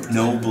 2 shields.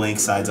 No blank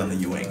sides on the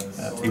U-Wing,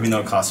 even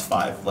though it costs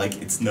 5.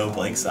 Like, it's no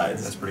blank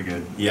sides. That's pretty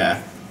good.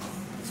 Yeah.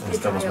 So it's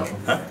double special.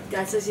 Huh?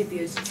 That says your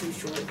beard's too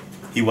short.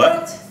 He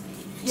what?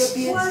 Your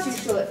beard's too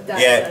short. That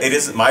Yeah, says. it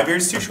is. My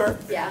beard's too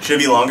short? Yeah. Should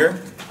it be longer?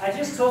 I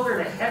just told her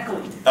to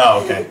heckle you.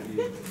 Oh, okay.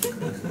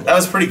 That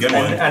was a pretty good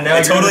one. And now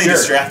it you're totally the jerk.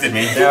 distracted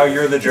me. Now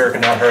you're the jerk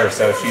and not her,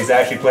 so she's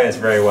actually playing this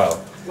very well.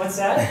 What's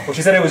that? Well,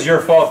 she said it was your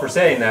fault for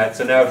saying that,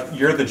 so now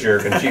you're the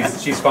jerk and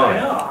she's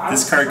fine.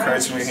 Discard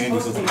cards from your hand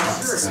equal to the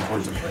cost. It's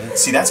important to play.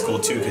 See, that's cool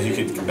too, because you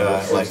could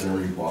like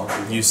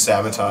use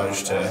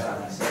sabotage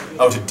to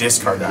to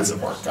discard that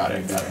support. Got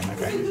it.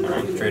 Okay.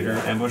 Alright, trader,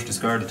 ambush,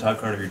 discard the top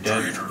card of your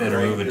deck, then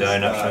remove a die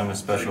not showing a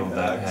special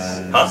that has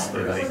a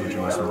value equal to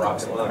your most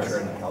possible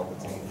card.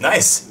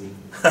 Nice.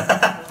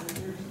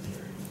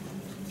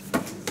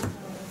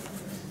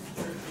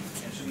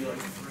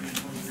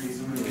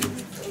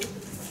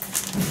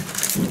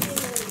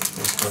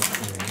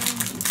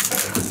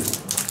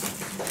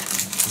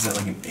 Is that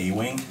like an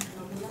A-wing?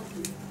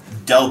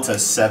 Delta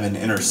 7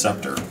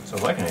 Interceptor. So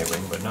like an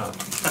A-wing, but not.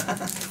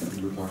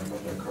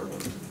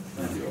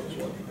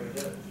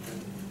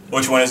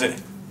 Which one is it?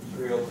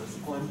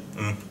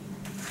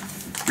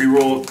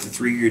 Reroll up to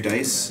 3 of your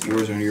dice.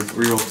 Yours are your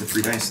reroll up to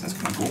 3 dice. That's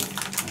kind of cool.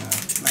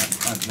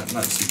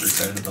 Not super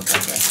excited about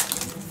that guy.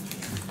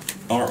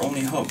 Our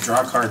only hope.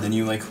 Draw a card, then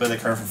you like play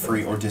that card for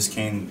free or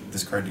discard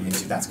this card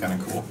against you. That's kind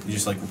of cool. You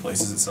just like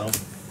replaces itself.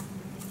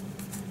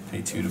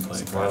 Pay 2 to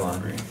play a card for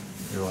free.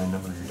 You're rolling a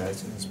number of your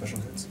dice and special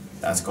hits.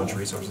 That's cool. Bunch of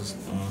resources.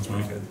 That's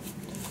pretty good.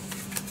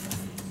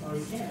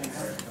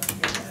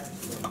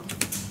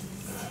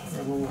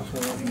 Rebel, so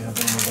if you have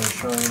one by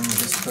showing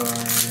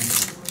discard.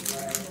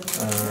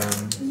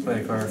 Play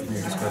a card from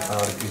your discard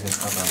pile to use in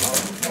combat law.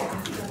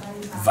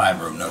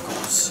 Vibro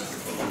Knuckles.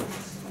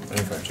 I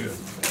think card too.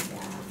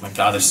 My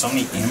god, there's so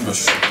many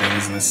ambush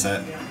things in this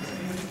set.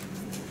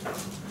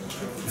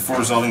 Before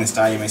resolving this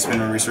die, you may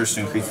spend a resource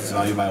to increase its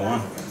value by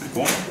 1.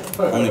 Cool.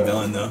 Only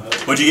villain though.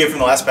 What'd you get from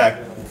the last pack?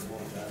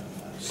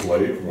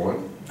 Slave,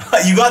 1.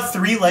 You got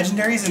 3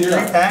 legendaries in 3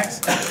 packs?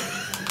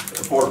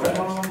 4 packs.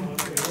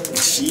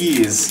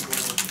 Jeez.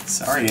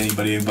 Sorry to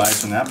anybody who buys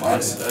from that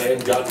box. I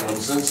ain't gotten one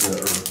since then,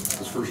 or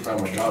this first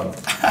time I got them.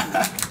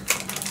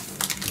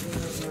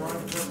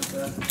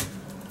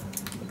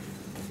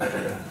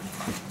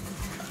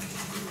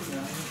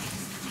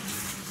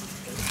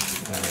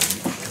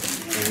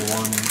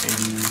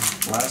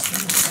 Blaster.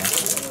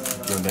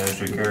 Dealing damage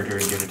to a character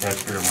and give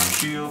attached character 1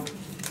 shield.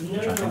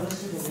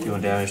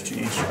 Dealing damage to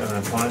each of an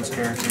opponent's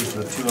characters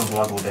with 2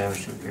 unblockable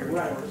damage to a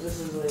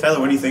character. Tyler,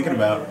 what are you thinking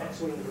about?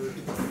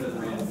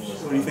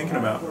 What are you thinking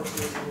about?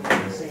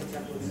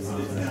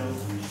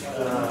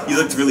 You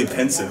looked really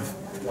pensive.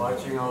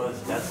 Watching all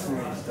this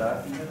Destiny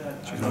stuff.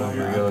 Choose one of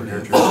your yellow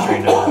characters,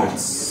 drain out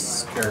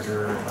its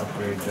character, and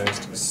upgrade dice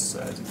to the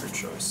size of your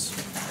choice.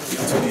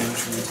 Deal 2 damage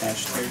from the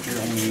attached character,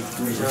 only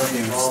 3 damage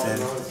instead.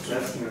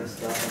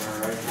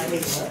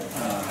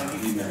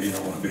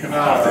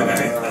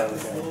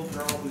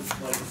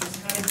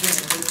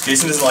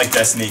 Jason doesn't like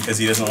Destiny because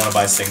he doesn't want to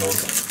buy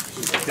singles.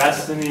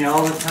 Destiny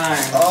all the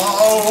time.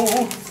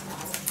 Oh!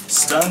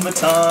 Stun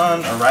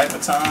baton, a right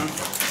baton.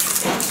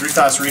 3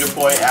 cost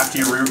redeploy. After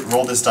you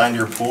roll this die into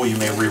your pool, you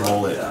may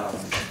re-roll it. Oh,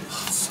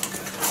 so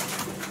good.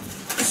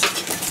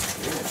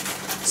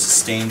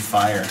 Sustained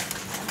fire.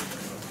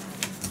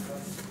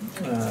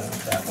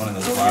 That one of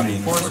those body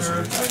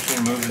enforcer. Actually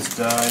remove this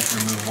die to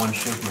remove 1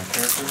 shield from my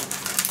character.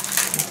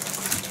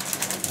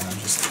 And I'm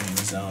just in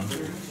the zone.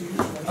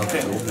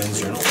 Okay, well, Ben's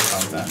journal. How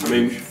about that? I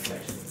mean,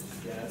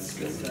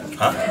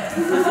 huh?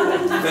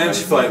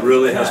 Fantasy Flight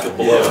really has to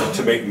blow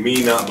to make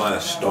me not buy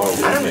a Star Wars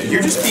game.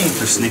 You're just being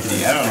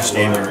persnickety. I don't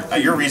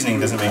understand your reasoning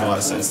doesn't make a lot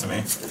of sense to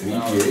me.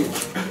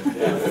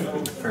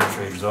 Fair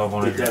trade. Resolve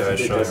one of your dice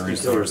showing a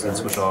resource, then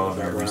switch all of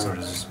your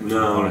resources with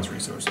your opponent's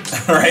resources.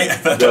 Right?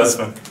 That's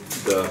fun.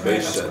 The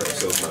base set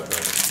kills my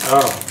price.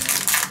 Oh.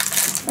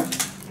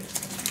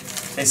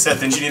 Hey Seth,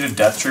 didn't you need a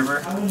Death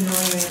Trooper?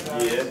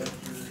 Yeah.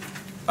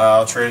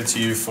 I'll trade it to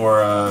you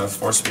for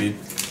 4 speed.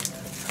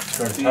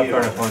 Discard the top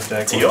card of opponent's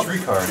deck. Teal? 3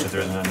 cards if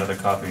there's another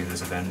copy of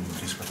this event in the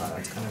discard pile.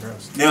 That's kind of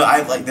gross. No,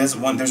 I like there's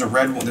a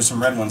red one. There's some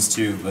red ones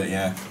too, but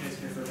yeah.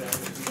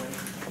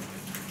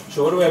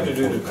 So what do we have to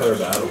do to declare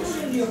battles?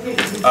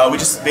 We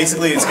just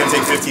basically it's gonna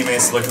take 15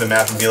 minutes to look at the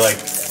map and be like,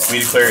 we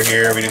declare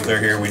here, we declare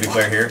here, we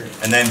declare here,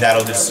 and then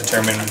that'll just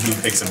determine who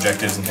picks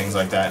objectives and things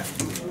like that.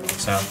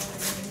 So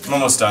I'm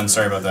almost done.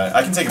 Sorry about that.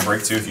 I can take a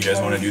break too if you guys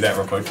want to do that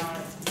real quick.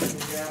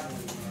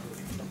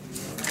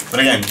 But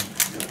again,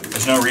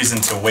 there's no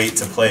reason to wait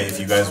to play if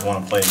you guys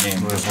want to play a game.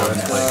 I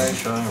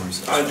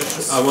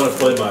want to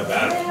play my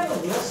battle.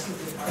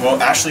 Well,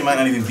 Ashley might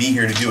not even be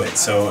here to do it,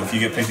 so if you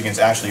get picked against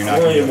Ashley, you're not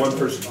going Only to do it. one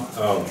person.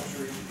 Oh.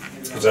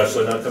 Is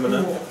Ashley not coming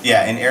in?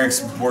 Yeah, and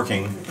Eric's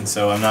working, and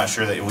so I'm not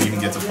sure that we'll even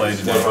get to play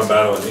today. What if I'm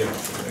battling you?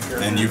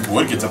 And you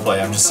would get to play.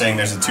 I'm just saying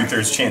there's a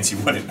 2/3 chance you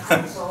wouldn't.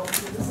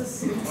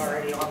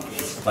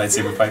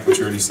 Lightsaber fight, which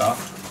you already saw.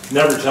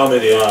 Never tell me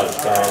the odds,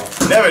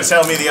 pal. Never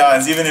tell me the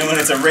odds, even when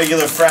it's a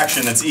regular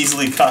fraction that's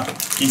easily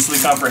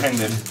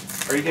comprehended.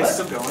 Are you guys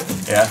still going?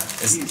 Yeah.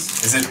 Is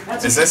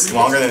this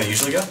longer than it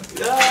usually go?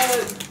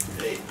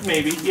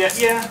 Maybe. Yeah.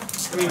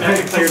 I mean,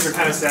 the players are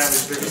kind of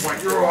savage. They're just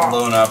like,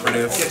 Lone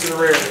operative. get to the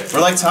rear of it.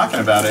 We're like talking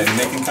about it and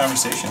making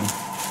conversation.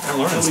 I'm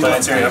learning stuff.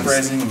 Planetary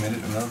Uprising,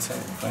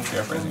 Planetary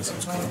Uprising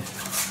seems cool.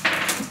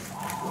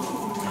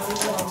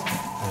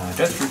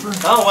 Death Trooper.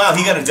 Oh wow,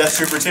 he got a Death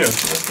Trooper too.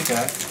 That's the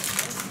guy.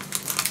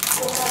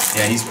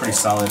 Yeah, he's a pretty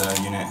solid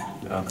unit.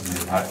 Oh, because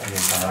he's hot.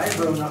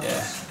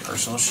 Yeah,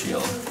 personal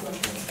shield.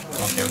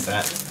 I'm okay with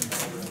that.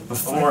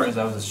 Before,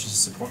 that was just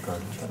a support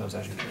card. I thought that was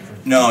actually a treasure.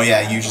 No,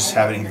 yeah, you just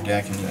have it in your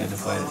deck and you get to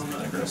play it.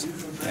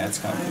 Yeah, it's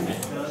kind of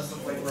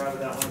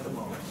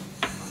cool.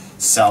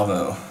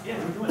 Salvo.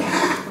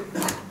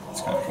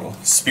 It's kind of cool.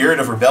 Spirit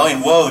of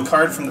Rebellion. Whoa, the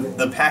card from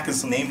the pack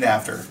is named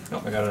after.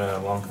 Oh, I got a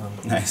long con.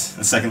 Nice.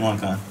 The second long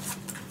con.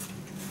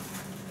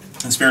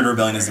 And Spirit of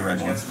Rebellion is the red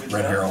one.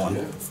 Red Hero one.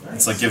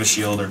 It's like give a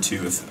shield or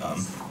two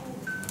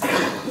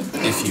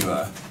if you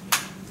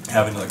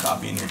have another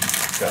copy in your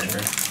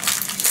treasury.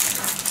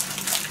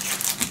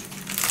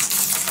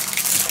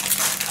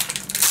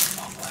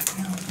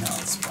 No,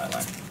 it's Supply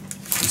Line.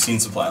 We've seen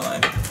Supply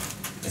Line.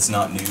 It's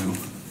not new.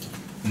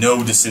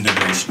 No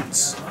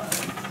disintegrations.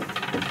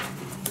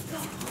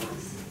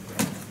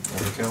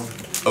 Overkill.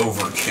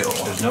 Overkill.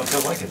 There's no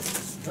kill like it.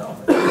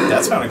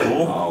 That's kind of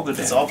cool. All the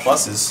it's all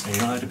pluses. And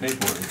you don't have to pay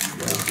for it.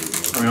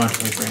 Or you don't have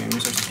to pay for any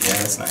resources. Yeah,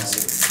 that's nice.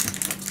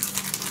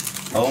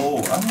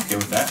 Oh, I'm okay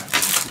with that.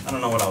 I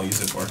don't know what I'll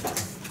use it for.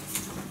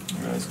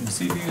 Alright, so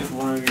see if you use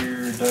one of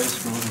your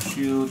dice rolls a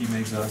shield, you may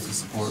exhaust the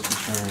support for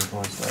turn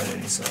points at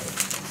any side.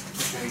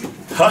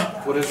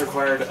 Huh? What is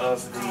required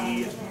of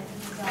the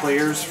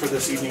players for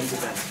this evening's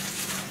event?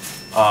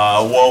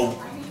 Well,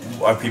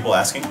 are people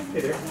asking?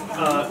 Hey there.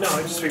 No,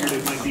 I just figured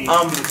it might be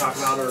good to talk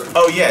about or...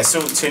 Oh yeah,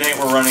 so tonight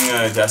we're running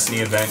a Destiny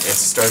event. It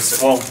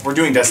starts, well, we're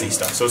doing Destiny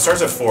stuff, so it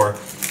starts at 4.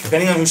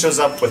 Depending on who shows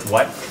up with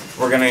what,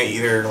 we're gonna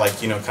either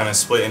like, you know, kind of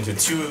split into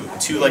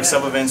two like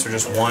sub-events or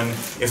just one.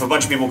 If a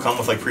bunch of people come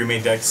with like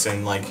pre-made decks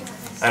and like,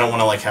 I don't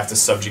want to like have to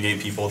subjugate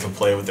people to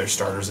play with their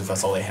starters if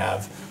that's all they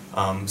have.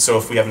 So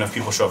if we have enough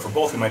people show up for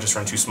both, we might just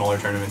run 2 smaller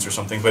tournaments or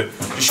something. But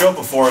just show up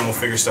before and we'll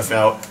figure stuff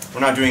out. We're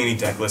not doing any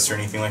deck lists or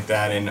anything like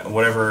that. And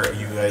whatever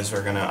you guys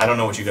are gonna, I don't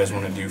know what you guys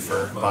want to do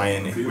for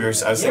buy-in. I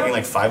was thinking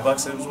like $5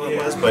 is what it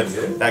was, but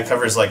that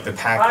covers like the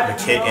pack,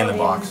 the kit, and the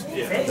box.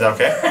 Is that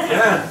okay?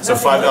 Yeah. So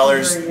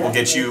 $5 will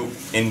get you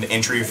in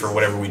entry for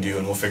whatever we do,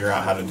 and we'll figure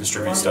out how to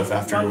distribute stuff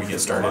after we get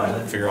started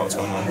and figure out what's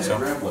going on. So.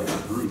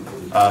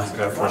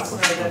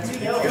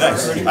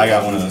 Nice. I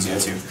got one of those, yeah,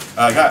 too.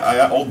 I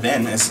got Old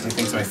Ben. I think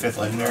it's my 5th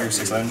legendary or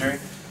 6th legendary.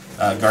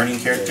 Guardian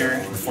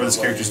character. Before this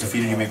character is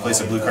defeated, you may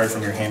place a blue card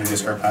from your hand or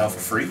discard pile for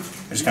free,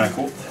 which is kind of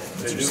cool.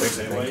 That's your 6th,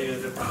 I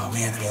think. Oh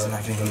man, that means I'm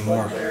not getting any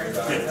more.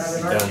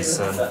 You're done,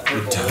 son.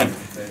 You're done.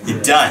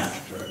 You're done.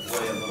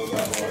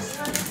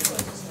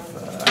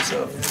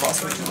 So,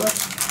 possibly 2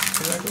 left?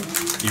 Exactly.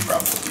 You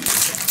probably do.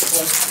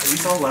 Are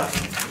these all left?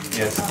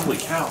 Yes. Holy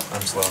cow.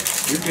 I'm slow.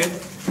 You're good.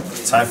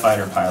 TIE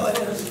Fighter Pilot.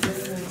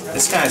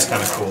 This guy's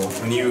kind of cool.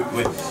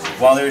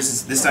 While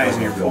this die is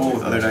in your pool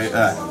with other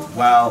die,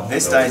 while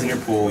this die is in your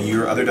pool,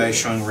 your other dice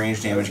showing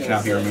range damage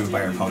cannot be removed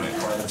by your opponent.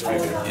 That's pretty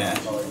good. Yeah.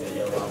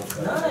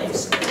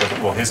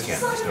 Well, his can't.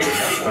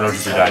 So, or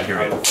just your die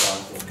period.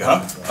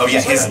 Huh? Oh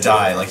yeah, his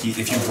die. Like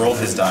if you rolled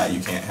his die,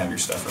 you can't have your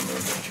stuff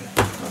removed.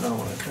 I don't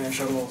want to command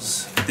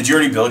shuttles. Did you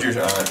already build your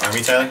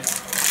army, Tyler?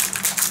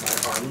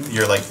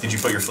 You're like, did you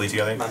put your fleet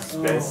together? My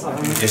space.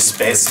 Your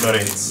space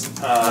marines.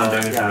 One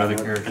damage for another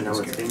character. I know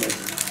what team is.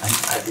 I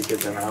had to get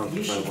them out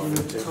if I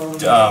wanted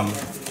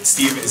to.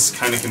 Steve is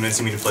kind of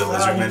convincing me to play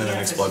Lizardmen in the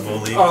next Blood Bowl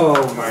League.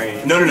 Oh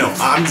my. No.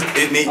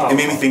 It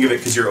made me think of it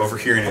because you're over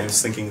here and I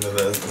was thinking of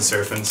the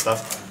Seraphim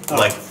stuff.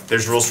 Like,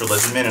 there's rules for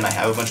Lizardmen and I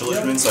have a bunch of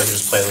Lizardmen, so I can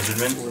just play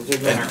Lizardmen.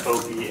 Lizardmen are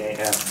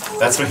OPAF.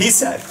 That's what he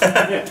said.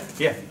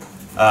 Yeah.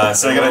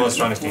 So I got one of the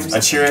strongest teams.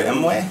 Achira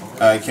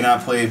Imwe.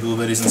 Cannot play Blue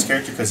Abilities in this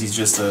character because he's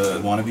just a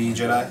wannabe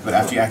Jedi. But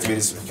after you activate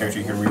his character,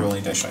 you can reroll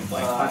any dice showing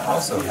blank. I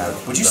also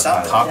have. Would you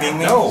stop copying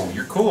me? No,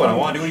 you're cool. I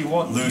want to do what you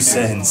want. Loose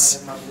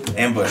ends.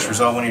 Ambush.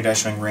 Resolve one of your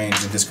dice showing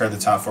range and discard the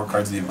top 4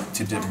 cards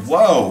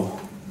Whoa!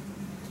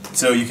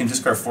 So you can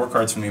discard 4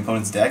 cards from the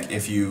opponent's deck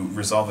if you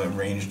resolve a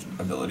ranged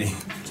ability.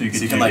 So you can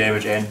do like,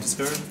 damage and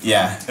discard?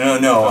 Yeah.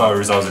 No. Oh, it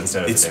resolves it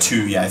instead of it's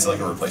 2. Yeah, it's like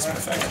a replacement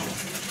effect.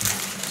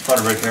 Spot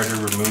a red character,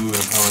 remove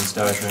an opponent's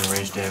die showing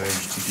range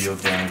damage to deal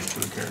damage to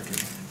a character.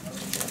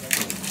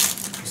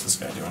 What's this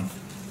guy doing?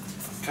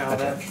 Kyle,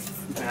 that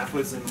map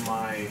was in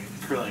my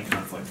Krillin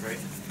conflict, right?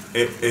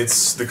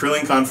 It's the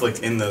Krillin conflict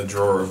in the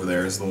drawer over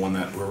there is the one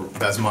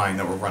that's mine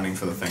that we're running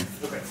for the thing.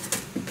 Okay.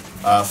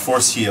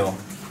 Force heal.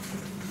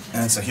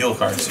 And it's a heal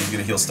card, so you get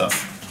to heal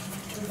stuff.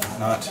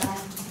 Not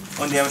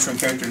 1 damage from a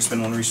character,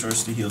 spend 1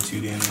 resource to heal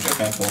 2 damage.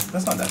 Okay, cool.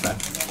 That's not that bad.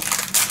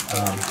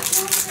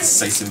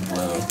 Decisive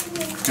blow.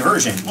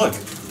 Diversion. Look,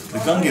 the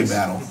Gungan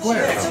battle.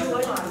 Where?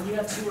 You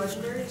have 2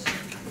 legendaries?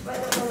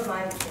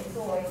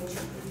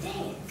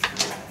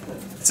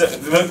 So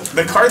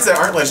the cards that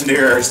aren't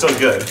legendary are still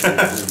good.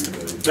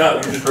 No,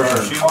 you just burn.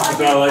 It's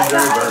not a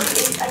legendary burn.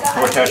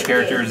 For attached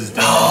characters is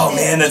done. Oh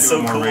man, that's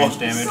so more cool. range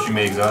damage. You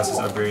may exhaust this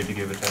upgrade to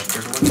give attached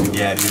character 1.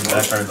 Yeah, dude,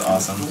 that card's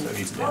awesome. So it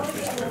needs a damage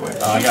boost right away.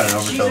 Oh, I got an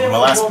She's overkill. able My to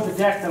last, build the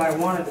deck that I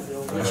wanted to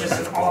build, which is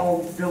an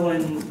all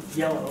villain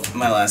yellow.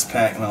 my last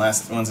pack, my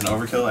last one's an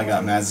overkill. I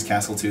got Maz's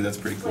Castle too. That's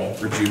pretty cool.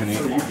 Rejuvenate.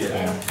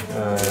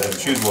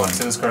 Choose one.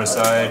 Set this card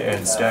aside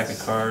and stack a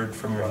card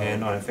from your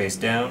hand on it face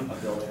down.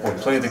 Or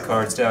play the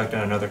card, stack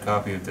down another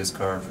copy of this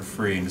card for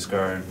free and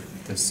discard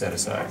this set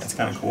aside. That's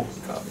kind of cool.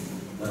 Copy.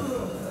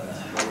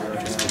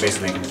 So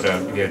basically, you can put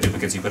out, if you have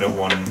duplicates, you put out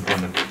one on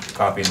the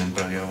copy and then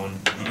put out the other one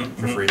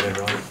for free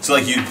later on. So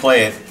like you'd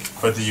play it,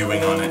 put the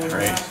U-wing on it,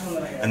 right?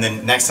 And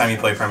then next time you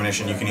play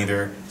Premonition, you can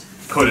either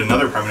put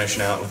another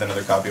Premonition out with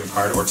another copy of a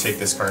card, or take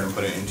this card and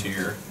put it into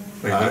your.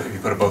 If you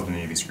put it both, then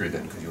you'd be screwed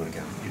then, because you wouldn't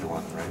get either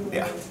one, right?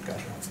 Yeah.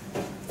 Gotcha.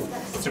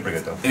 Super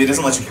good though. It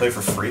doesn't let you play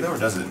for free though, or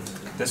does it?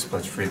 This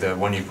lets you free. The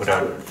one you put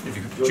out, if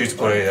you choose to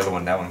play the other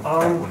one, that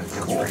one is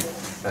free.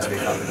 That's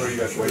what Or are you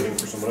guys waiting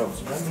for someone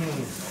else?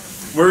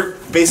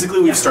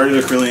 We've started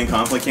a Carillion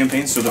Conflict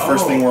campaign, so the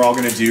first thing we're all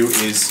gonna do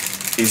is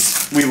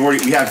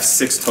we have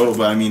 6 total,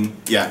 but I mean,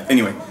 yeah.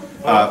 Anyway,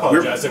 I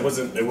apologize. It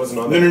wasn't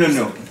on there.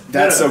 No.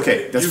 That's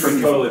okay. That's you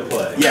can totally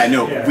play. Yeah,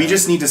 no. We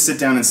just need to sit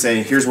down and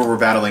say, here's where we're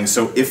battling.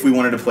 So if we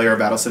wanted to play our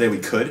battles today, we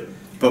could,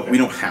 but we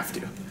don't have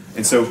to.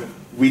 And so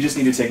we just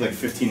need to take like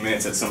 15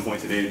 minutes at some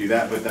point today to do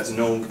that. But there's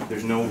no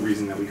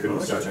reason that we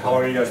couldn't start. How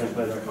long are you guys gonna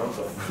play that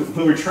console?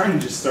 We're trying to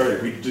just start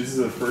it. This is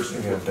the first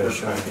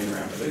campaign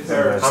round.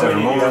 How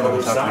many do you have on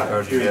the top side? of the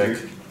cards you deck.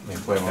 You may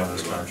play one of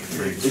those cards for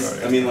free. to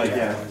start I it. mean, like,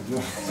 yeah.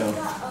 So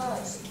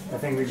I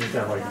think we just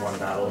have like one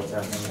battle that's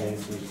happening,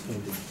 so we just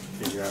need to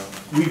figure out.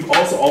 we've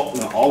also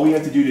all we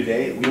have to do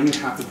today. We don't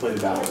even have to play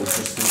the battle. It's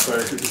just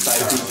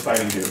decide who's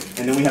fighting who,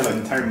 and then we have an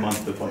entire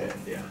month to play it.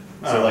 Yeah.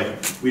 So like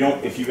we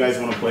don't. If you guys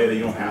want to play that,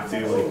 you don't have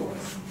to.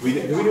 Like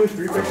did we do a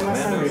 3 question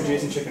last time? We had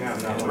Jason chicken out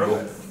and not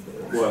one.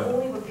 What?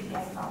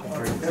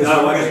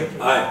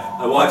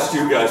 I watched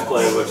you guys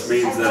play, which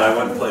means that I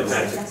went to play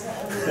Magic.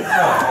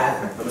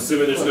 I'm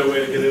assuming there's no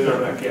way to get in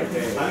on that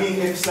campaign. I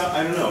mean,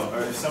 I don't know,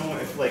 or if someone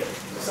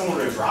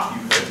were to drop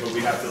you, but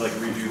we have to like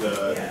redo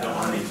the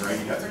armies, right?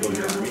 You have to go to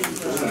your army.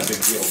 It wasn't a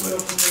big deal, but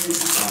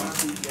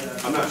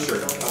I'm not sure.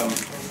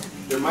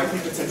 There might be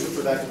potential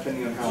for that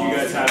depending on how. You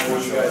guys have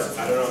one. You guys,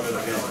 I don't know if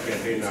it's a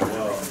campaign that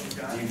well.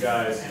 You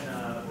guys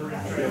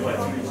feel like,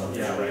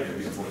 yeah, right.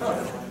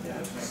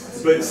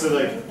 But so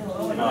like,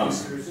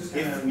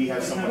 if we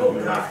have someone who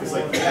because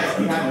like we had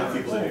enough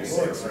people to do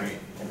 6, right?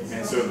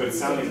 And so, but it's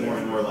sounding more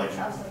and more like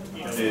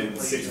the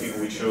 6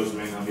 people we chose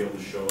might not be able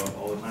to show up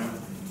all the time.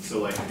 So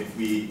like if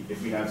we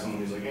have someone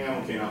who's like, yeah,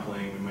 I'm okay not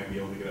playing, we might be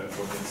able to get a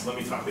token. So let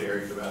me talk to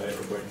Eric about it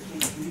real quick.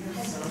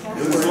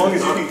 As long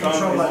as you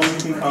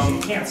can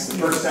come,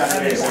 first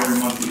Saturday of every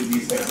month, we do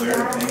these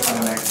declarative things for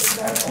the next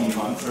 15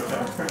 months or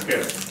whatever.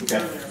 Okay.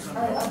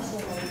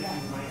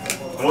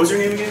 What was your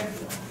name again?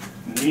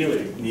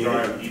 Neely.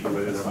 Sorry, I'm eating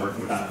with this.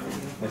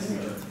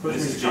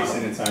 This is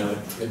Jason and Tyler.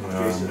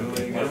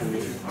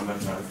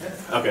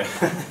 Okay.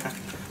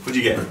 What'd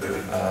you get?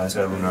 It's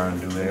got a Lunar and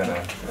Dule, got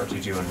a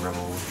RT2 and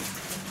Rebel,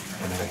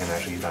 and then I can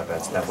actually use that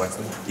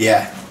Wexley.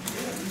 Yeah.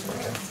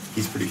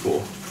 He's pretty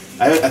cool.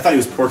 I thought he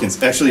was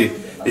Porkins. Actually,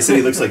 they said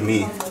he looks like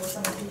me.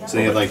 So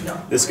they have like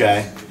this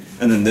guy,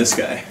 and then this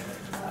guy.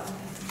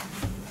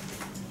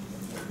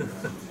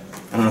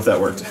 I don't know if that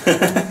worked.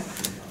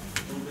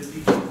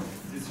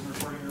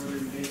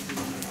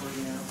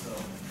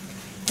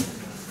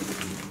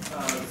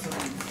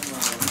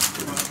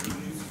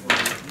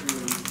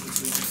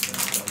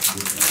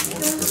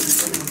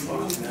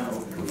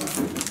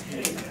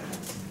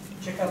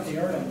 Check out the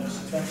art on this.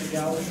 Is that the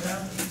gallery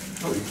map?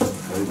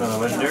 Another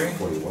legendary.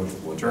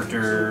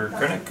 Director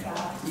Krennic.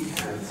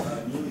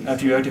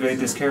 After you activate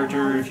this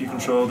character, if you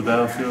control the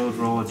battlefield,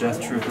 roll a Death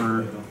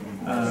Trooper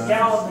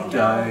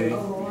die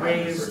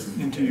Raised.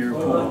 into your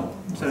pool.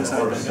 Set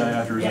aside that die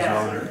after it is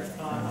resolved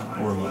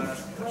or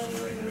removed.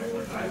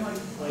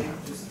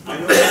 I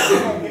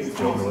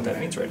don't know what that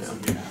means right now.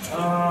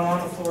 On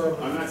the floor.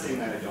 I'm not saying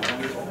that I don't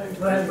understand.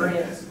 Go ahead and bring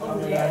it on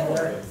the end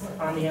there.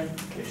 On the end.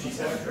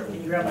 Can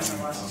you grab my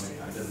sunglasses?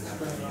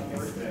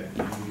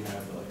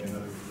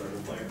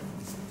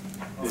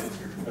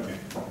 Okay.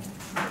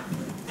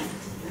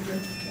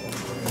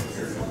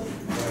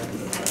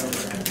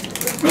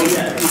 Oh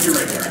yeah, you're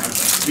right there.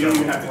 We don't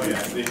even have to do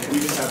that. We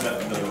just have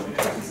the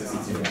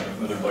consistency of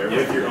the player.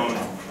 With your own.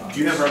 Do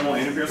you have Rebel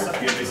and Imperial stuff?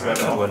 Do you have basic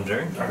weapon?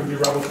 Legendary. I could be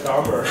Rebel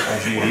Comber.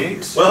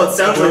 IG88. Well, it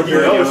sounds like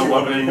you're a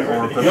weapon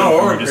or equipment from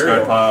your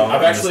discard pile.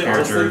 I've actually this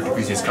character honestly,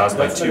 decreases cost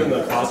by I've been 2. in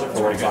the closet for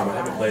a long time. I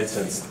haven't played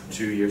since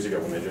 2 years ago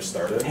when they just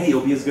started. Hey,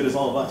 you'll be as good as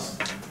all of us.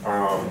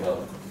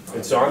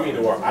 And so I mean,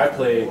 I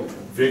play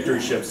victory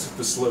ships,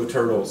 the slow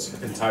turtles,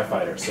 and TIE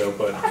fighter. So,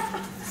 but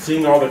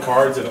seeing all the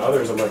cards and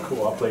others, I'm like,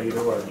 cool, I'll play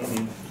either way.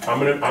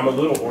 I'm a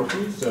little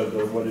orphan, so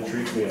what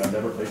intrigues me, I've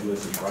never played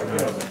Blizzard. Right now,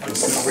 Dude, I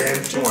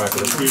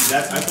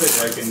played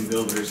Riken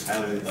Builders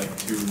had it like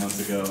 2 months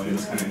ago, and it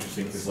was kind of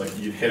interesting because like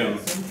you hit them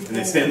and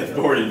they stay on the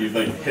board, and you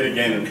like hit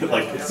again, and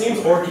like it seems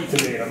orky to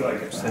me. I'm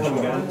like,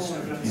 Battlefield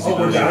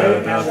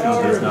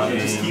does not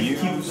just keep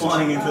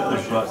flying into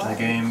push brought to the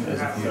game as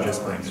if you're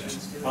just playing it.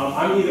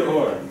 I'm either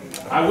or.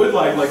 I would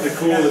like the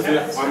cool on the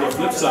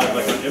flip side,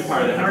 like an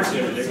Empire that never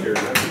seen Predictor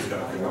and that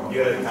stuff. You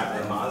gotta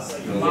have Maz.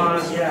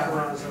 Maz, yeah,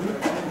 Maz.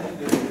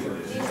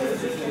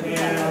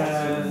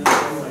 And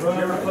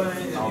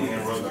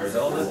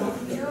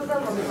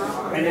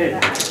I did.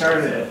 I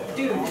started it.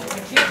 dude, I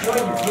can't join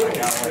your group.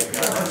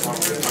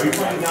 Are you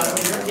playing down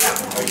here?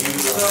 Yeah. Are you?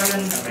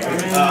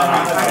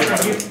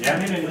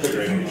 I'm in a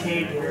UK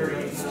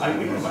area. I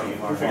didn't know you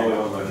were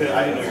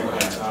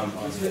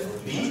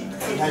he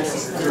had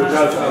some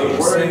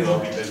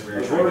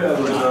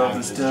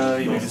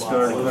You may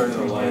discard a card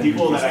from your hand.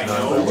 people that I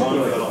know.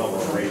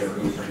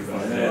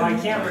 I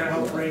can't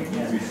help break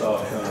yet.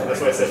 That's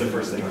why I said the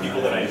first thing.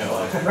 People that I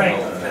know. Right.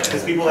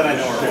 Because people that I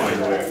know are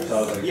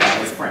fine. Yeah,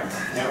 like friends.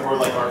 Or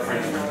like our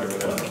friends or whatever.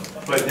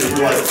 But they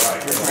were like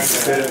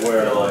friends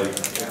where like you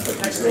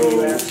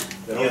go.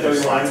 the other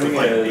slots with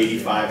like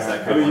 85s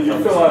that could You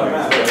fill out a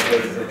map.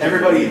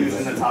 everybody who's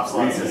in the top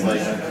slots is like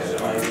You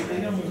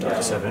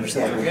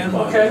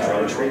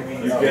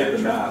get the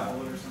map.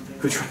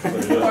 And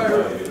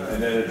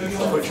then it's just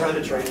like, we're trying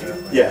to train you.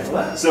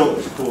 Yeah.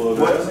 So cool.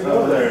 What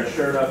over there?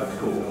 Sure enough, it's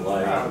cool.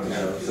 Like, you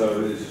know,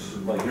 so it's just,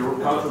 like you're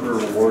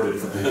constantly rewarded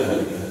for being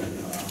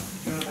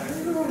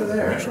over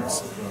there.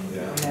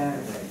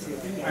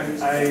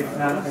 I've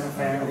not been a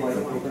fan of like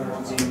open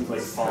world games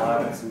like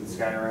Fallout and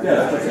Skyrim.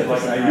 Yeah,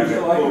 like I usually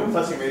like.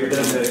 Plus you made it.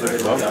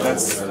 Well,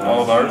 that's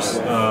all of ours.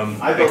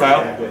 Hey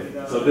Kyle,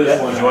 So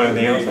this one. enjoy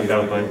anything else? I'm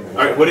down playing. All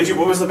right. What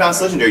was the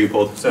last legendary you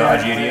pulled? So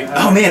IG88.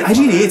 Oh man,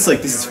 IG88's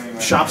like this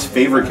shop's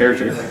favorite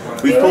character.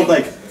 We've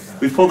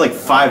pulled like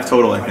 5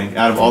 total, I think,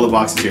 out of all the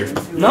boxes here.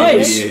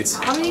 Nice.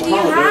 IG88s. How many do you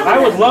have? I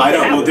would love I to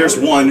don't. have Well, there's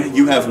one.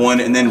 You have one,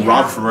 and then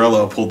Rob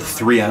Ferrello pulled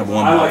 3 out of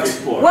 1 I like box.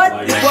 explore. What?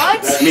 Like,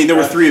 What? I mean, there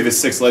were 3 of his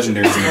 6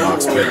 legendaries in the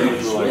box, but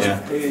yeah.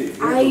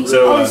 I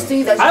So, always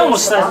think that. I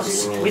almost thought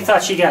we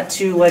thought she got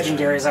 2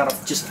 legendaries out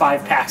of just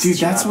 5 packs. Dude,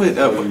 that's what.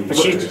 But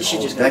she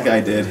just That guy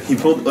did. He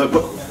pulled.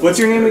 What's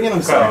your name again? I'm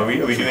Kyle,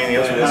 sorry. are we doing anything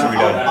else with this or are we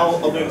done? I'll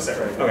do it in a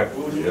second. Okay.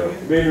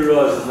 Made me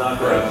realize it's not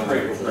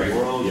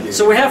great.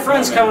 So we have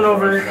friends coming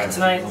over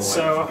tonight,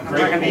 so I'm not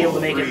gonna be able to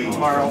make it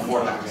tomorrow,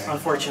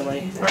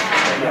 unfortunately. But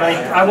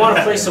I want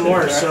to play some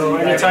more. So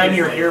anytime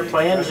you're here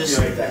playing, just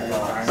If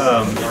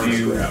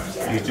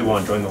you do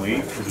want to join the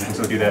league, because we can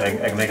still do that. I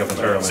can make up a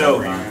tournament So-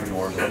 for you.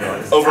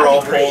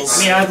 Overall I polls.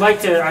 mean, I'd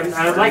like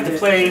to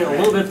play a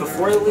little bit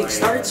before the league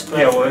starts, but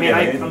Yeah, well, I mean,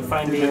 yeah, I'm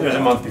fine being. There's a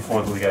month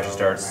before the league actually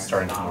starts,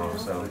 starting tomorrow,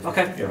 so.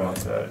 Okay. You have a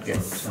month to get.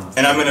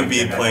 And I'm gonna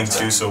be playing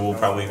too, so we'll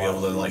probably be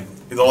able to like.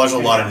 There's a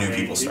lot of new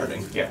people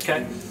starting. Yeah.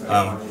 Okay.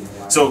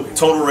 So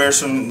total rares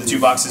from the 2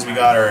 boxes we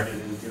got are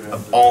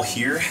all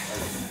here.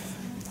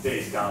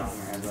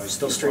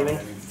 Still streaming?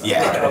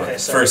 Yeah. Okay, For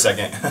sorry. a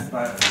second.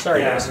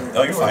 Sorry, guys.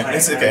 Oh, you're fine.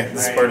 It's okay.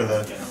 This is part of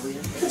the.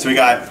 So we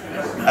got.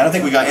 I don't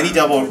think we got any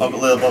double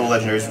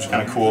legendaries, which is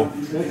kind of cool.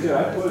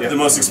 The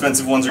most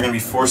expensive ones are going to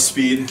be Force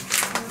Speed.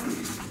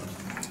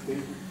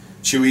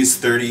 Chewie's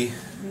 30.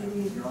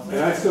 And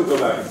I still go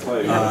back and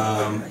play.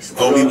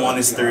 Obi-Wan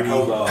is 30.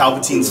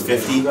 Palpatine's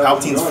 50.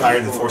 Palpatine's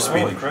higher than Force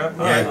Speed.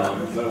 Yeah.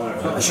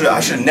 I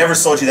should have never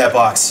sold you that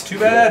box. Too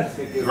bad.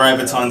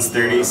 Ribaton's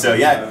 30. So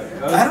yeah.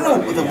 I don't know.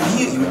 The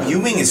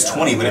U-Wing is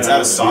 20, but it's out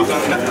of stock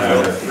on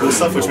cool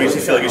stuff, which makes me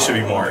feel like it should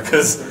be more.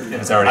 Because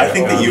I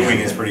think the U-Wing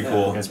is pretty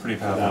cool. It's pretty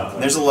powerful.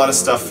 There's a lot of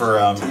stuff for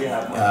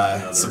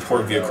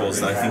support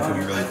vehicles that I think would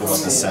be really cool about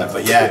this set.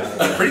 But yeah,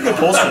 pretty good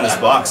pulls from this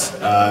box.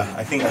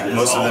 I think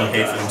most of them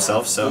paid for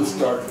themselves. So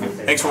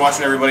thanks for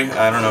watching, everybody.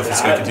 I don't know if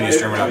it's going to continue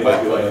streaming or not,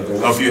 but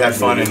hope you had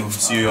fun and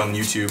see you on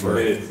YouTube or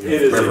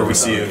wherever we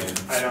see you.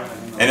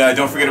 And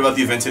don't forget about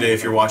the event today.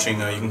 If you're watching,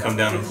 you can come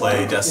down and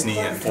play Destiny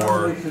at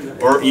 4,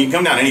 or you can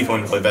come down any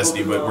point and play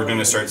Destiny. But we're going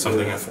to start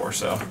something at 4.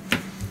 So,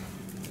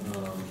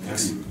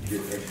 thanks.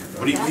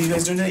 What are you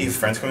guys doing today? You have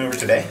friends coming over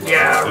today?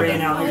 Yeah, Ray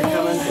and Al are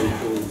coming.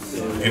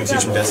 You gonna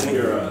teach them Destiny?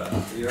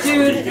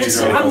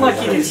 Dude, I'm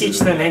lucky to teach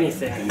them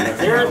anything.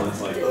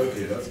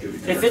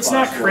 If it's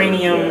not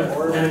Cranium,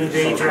 then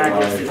they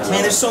drag it.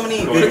 Man, there's so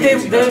many. But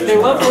they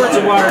love Words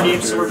of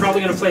Waterdeep, so we're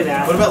probably going to play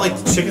that. What about like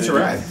Chicken to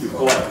Ride?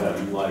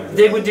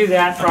 They would do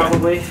that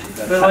probably.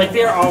 But like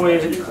they're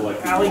always,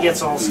 Allie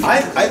gets all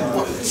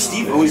stuff.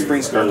 Steve always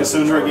brings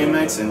Carcassonne to our game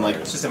nights, and like,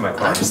 It's just in my I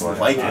car. just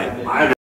like it.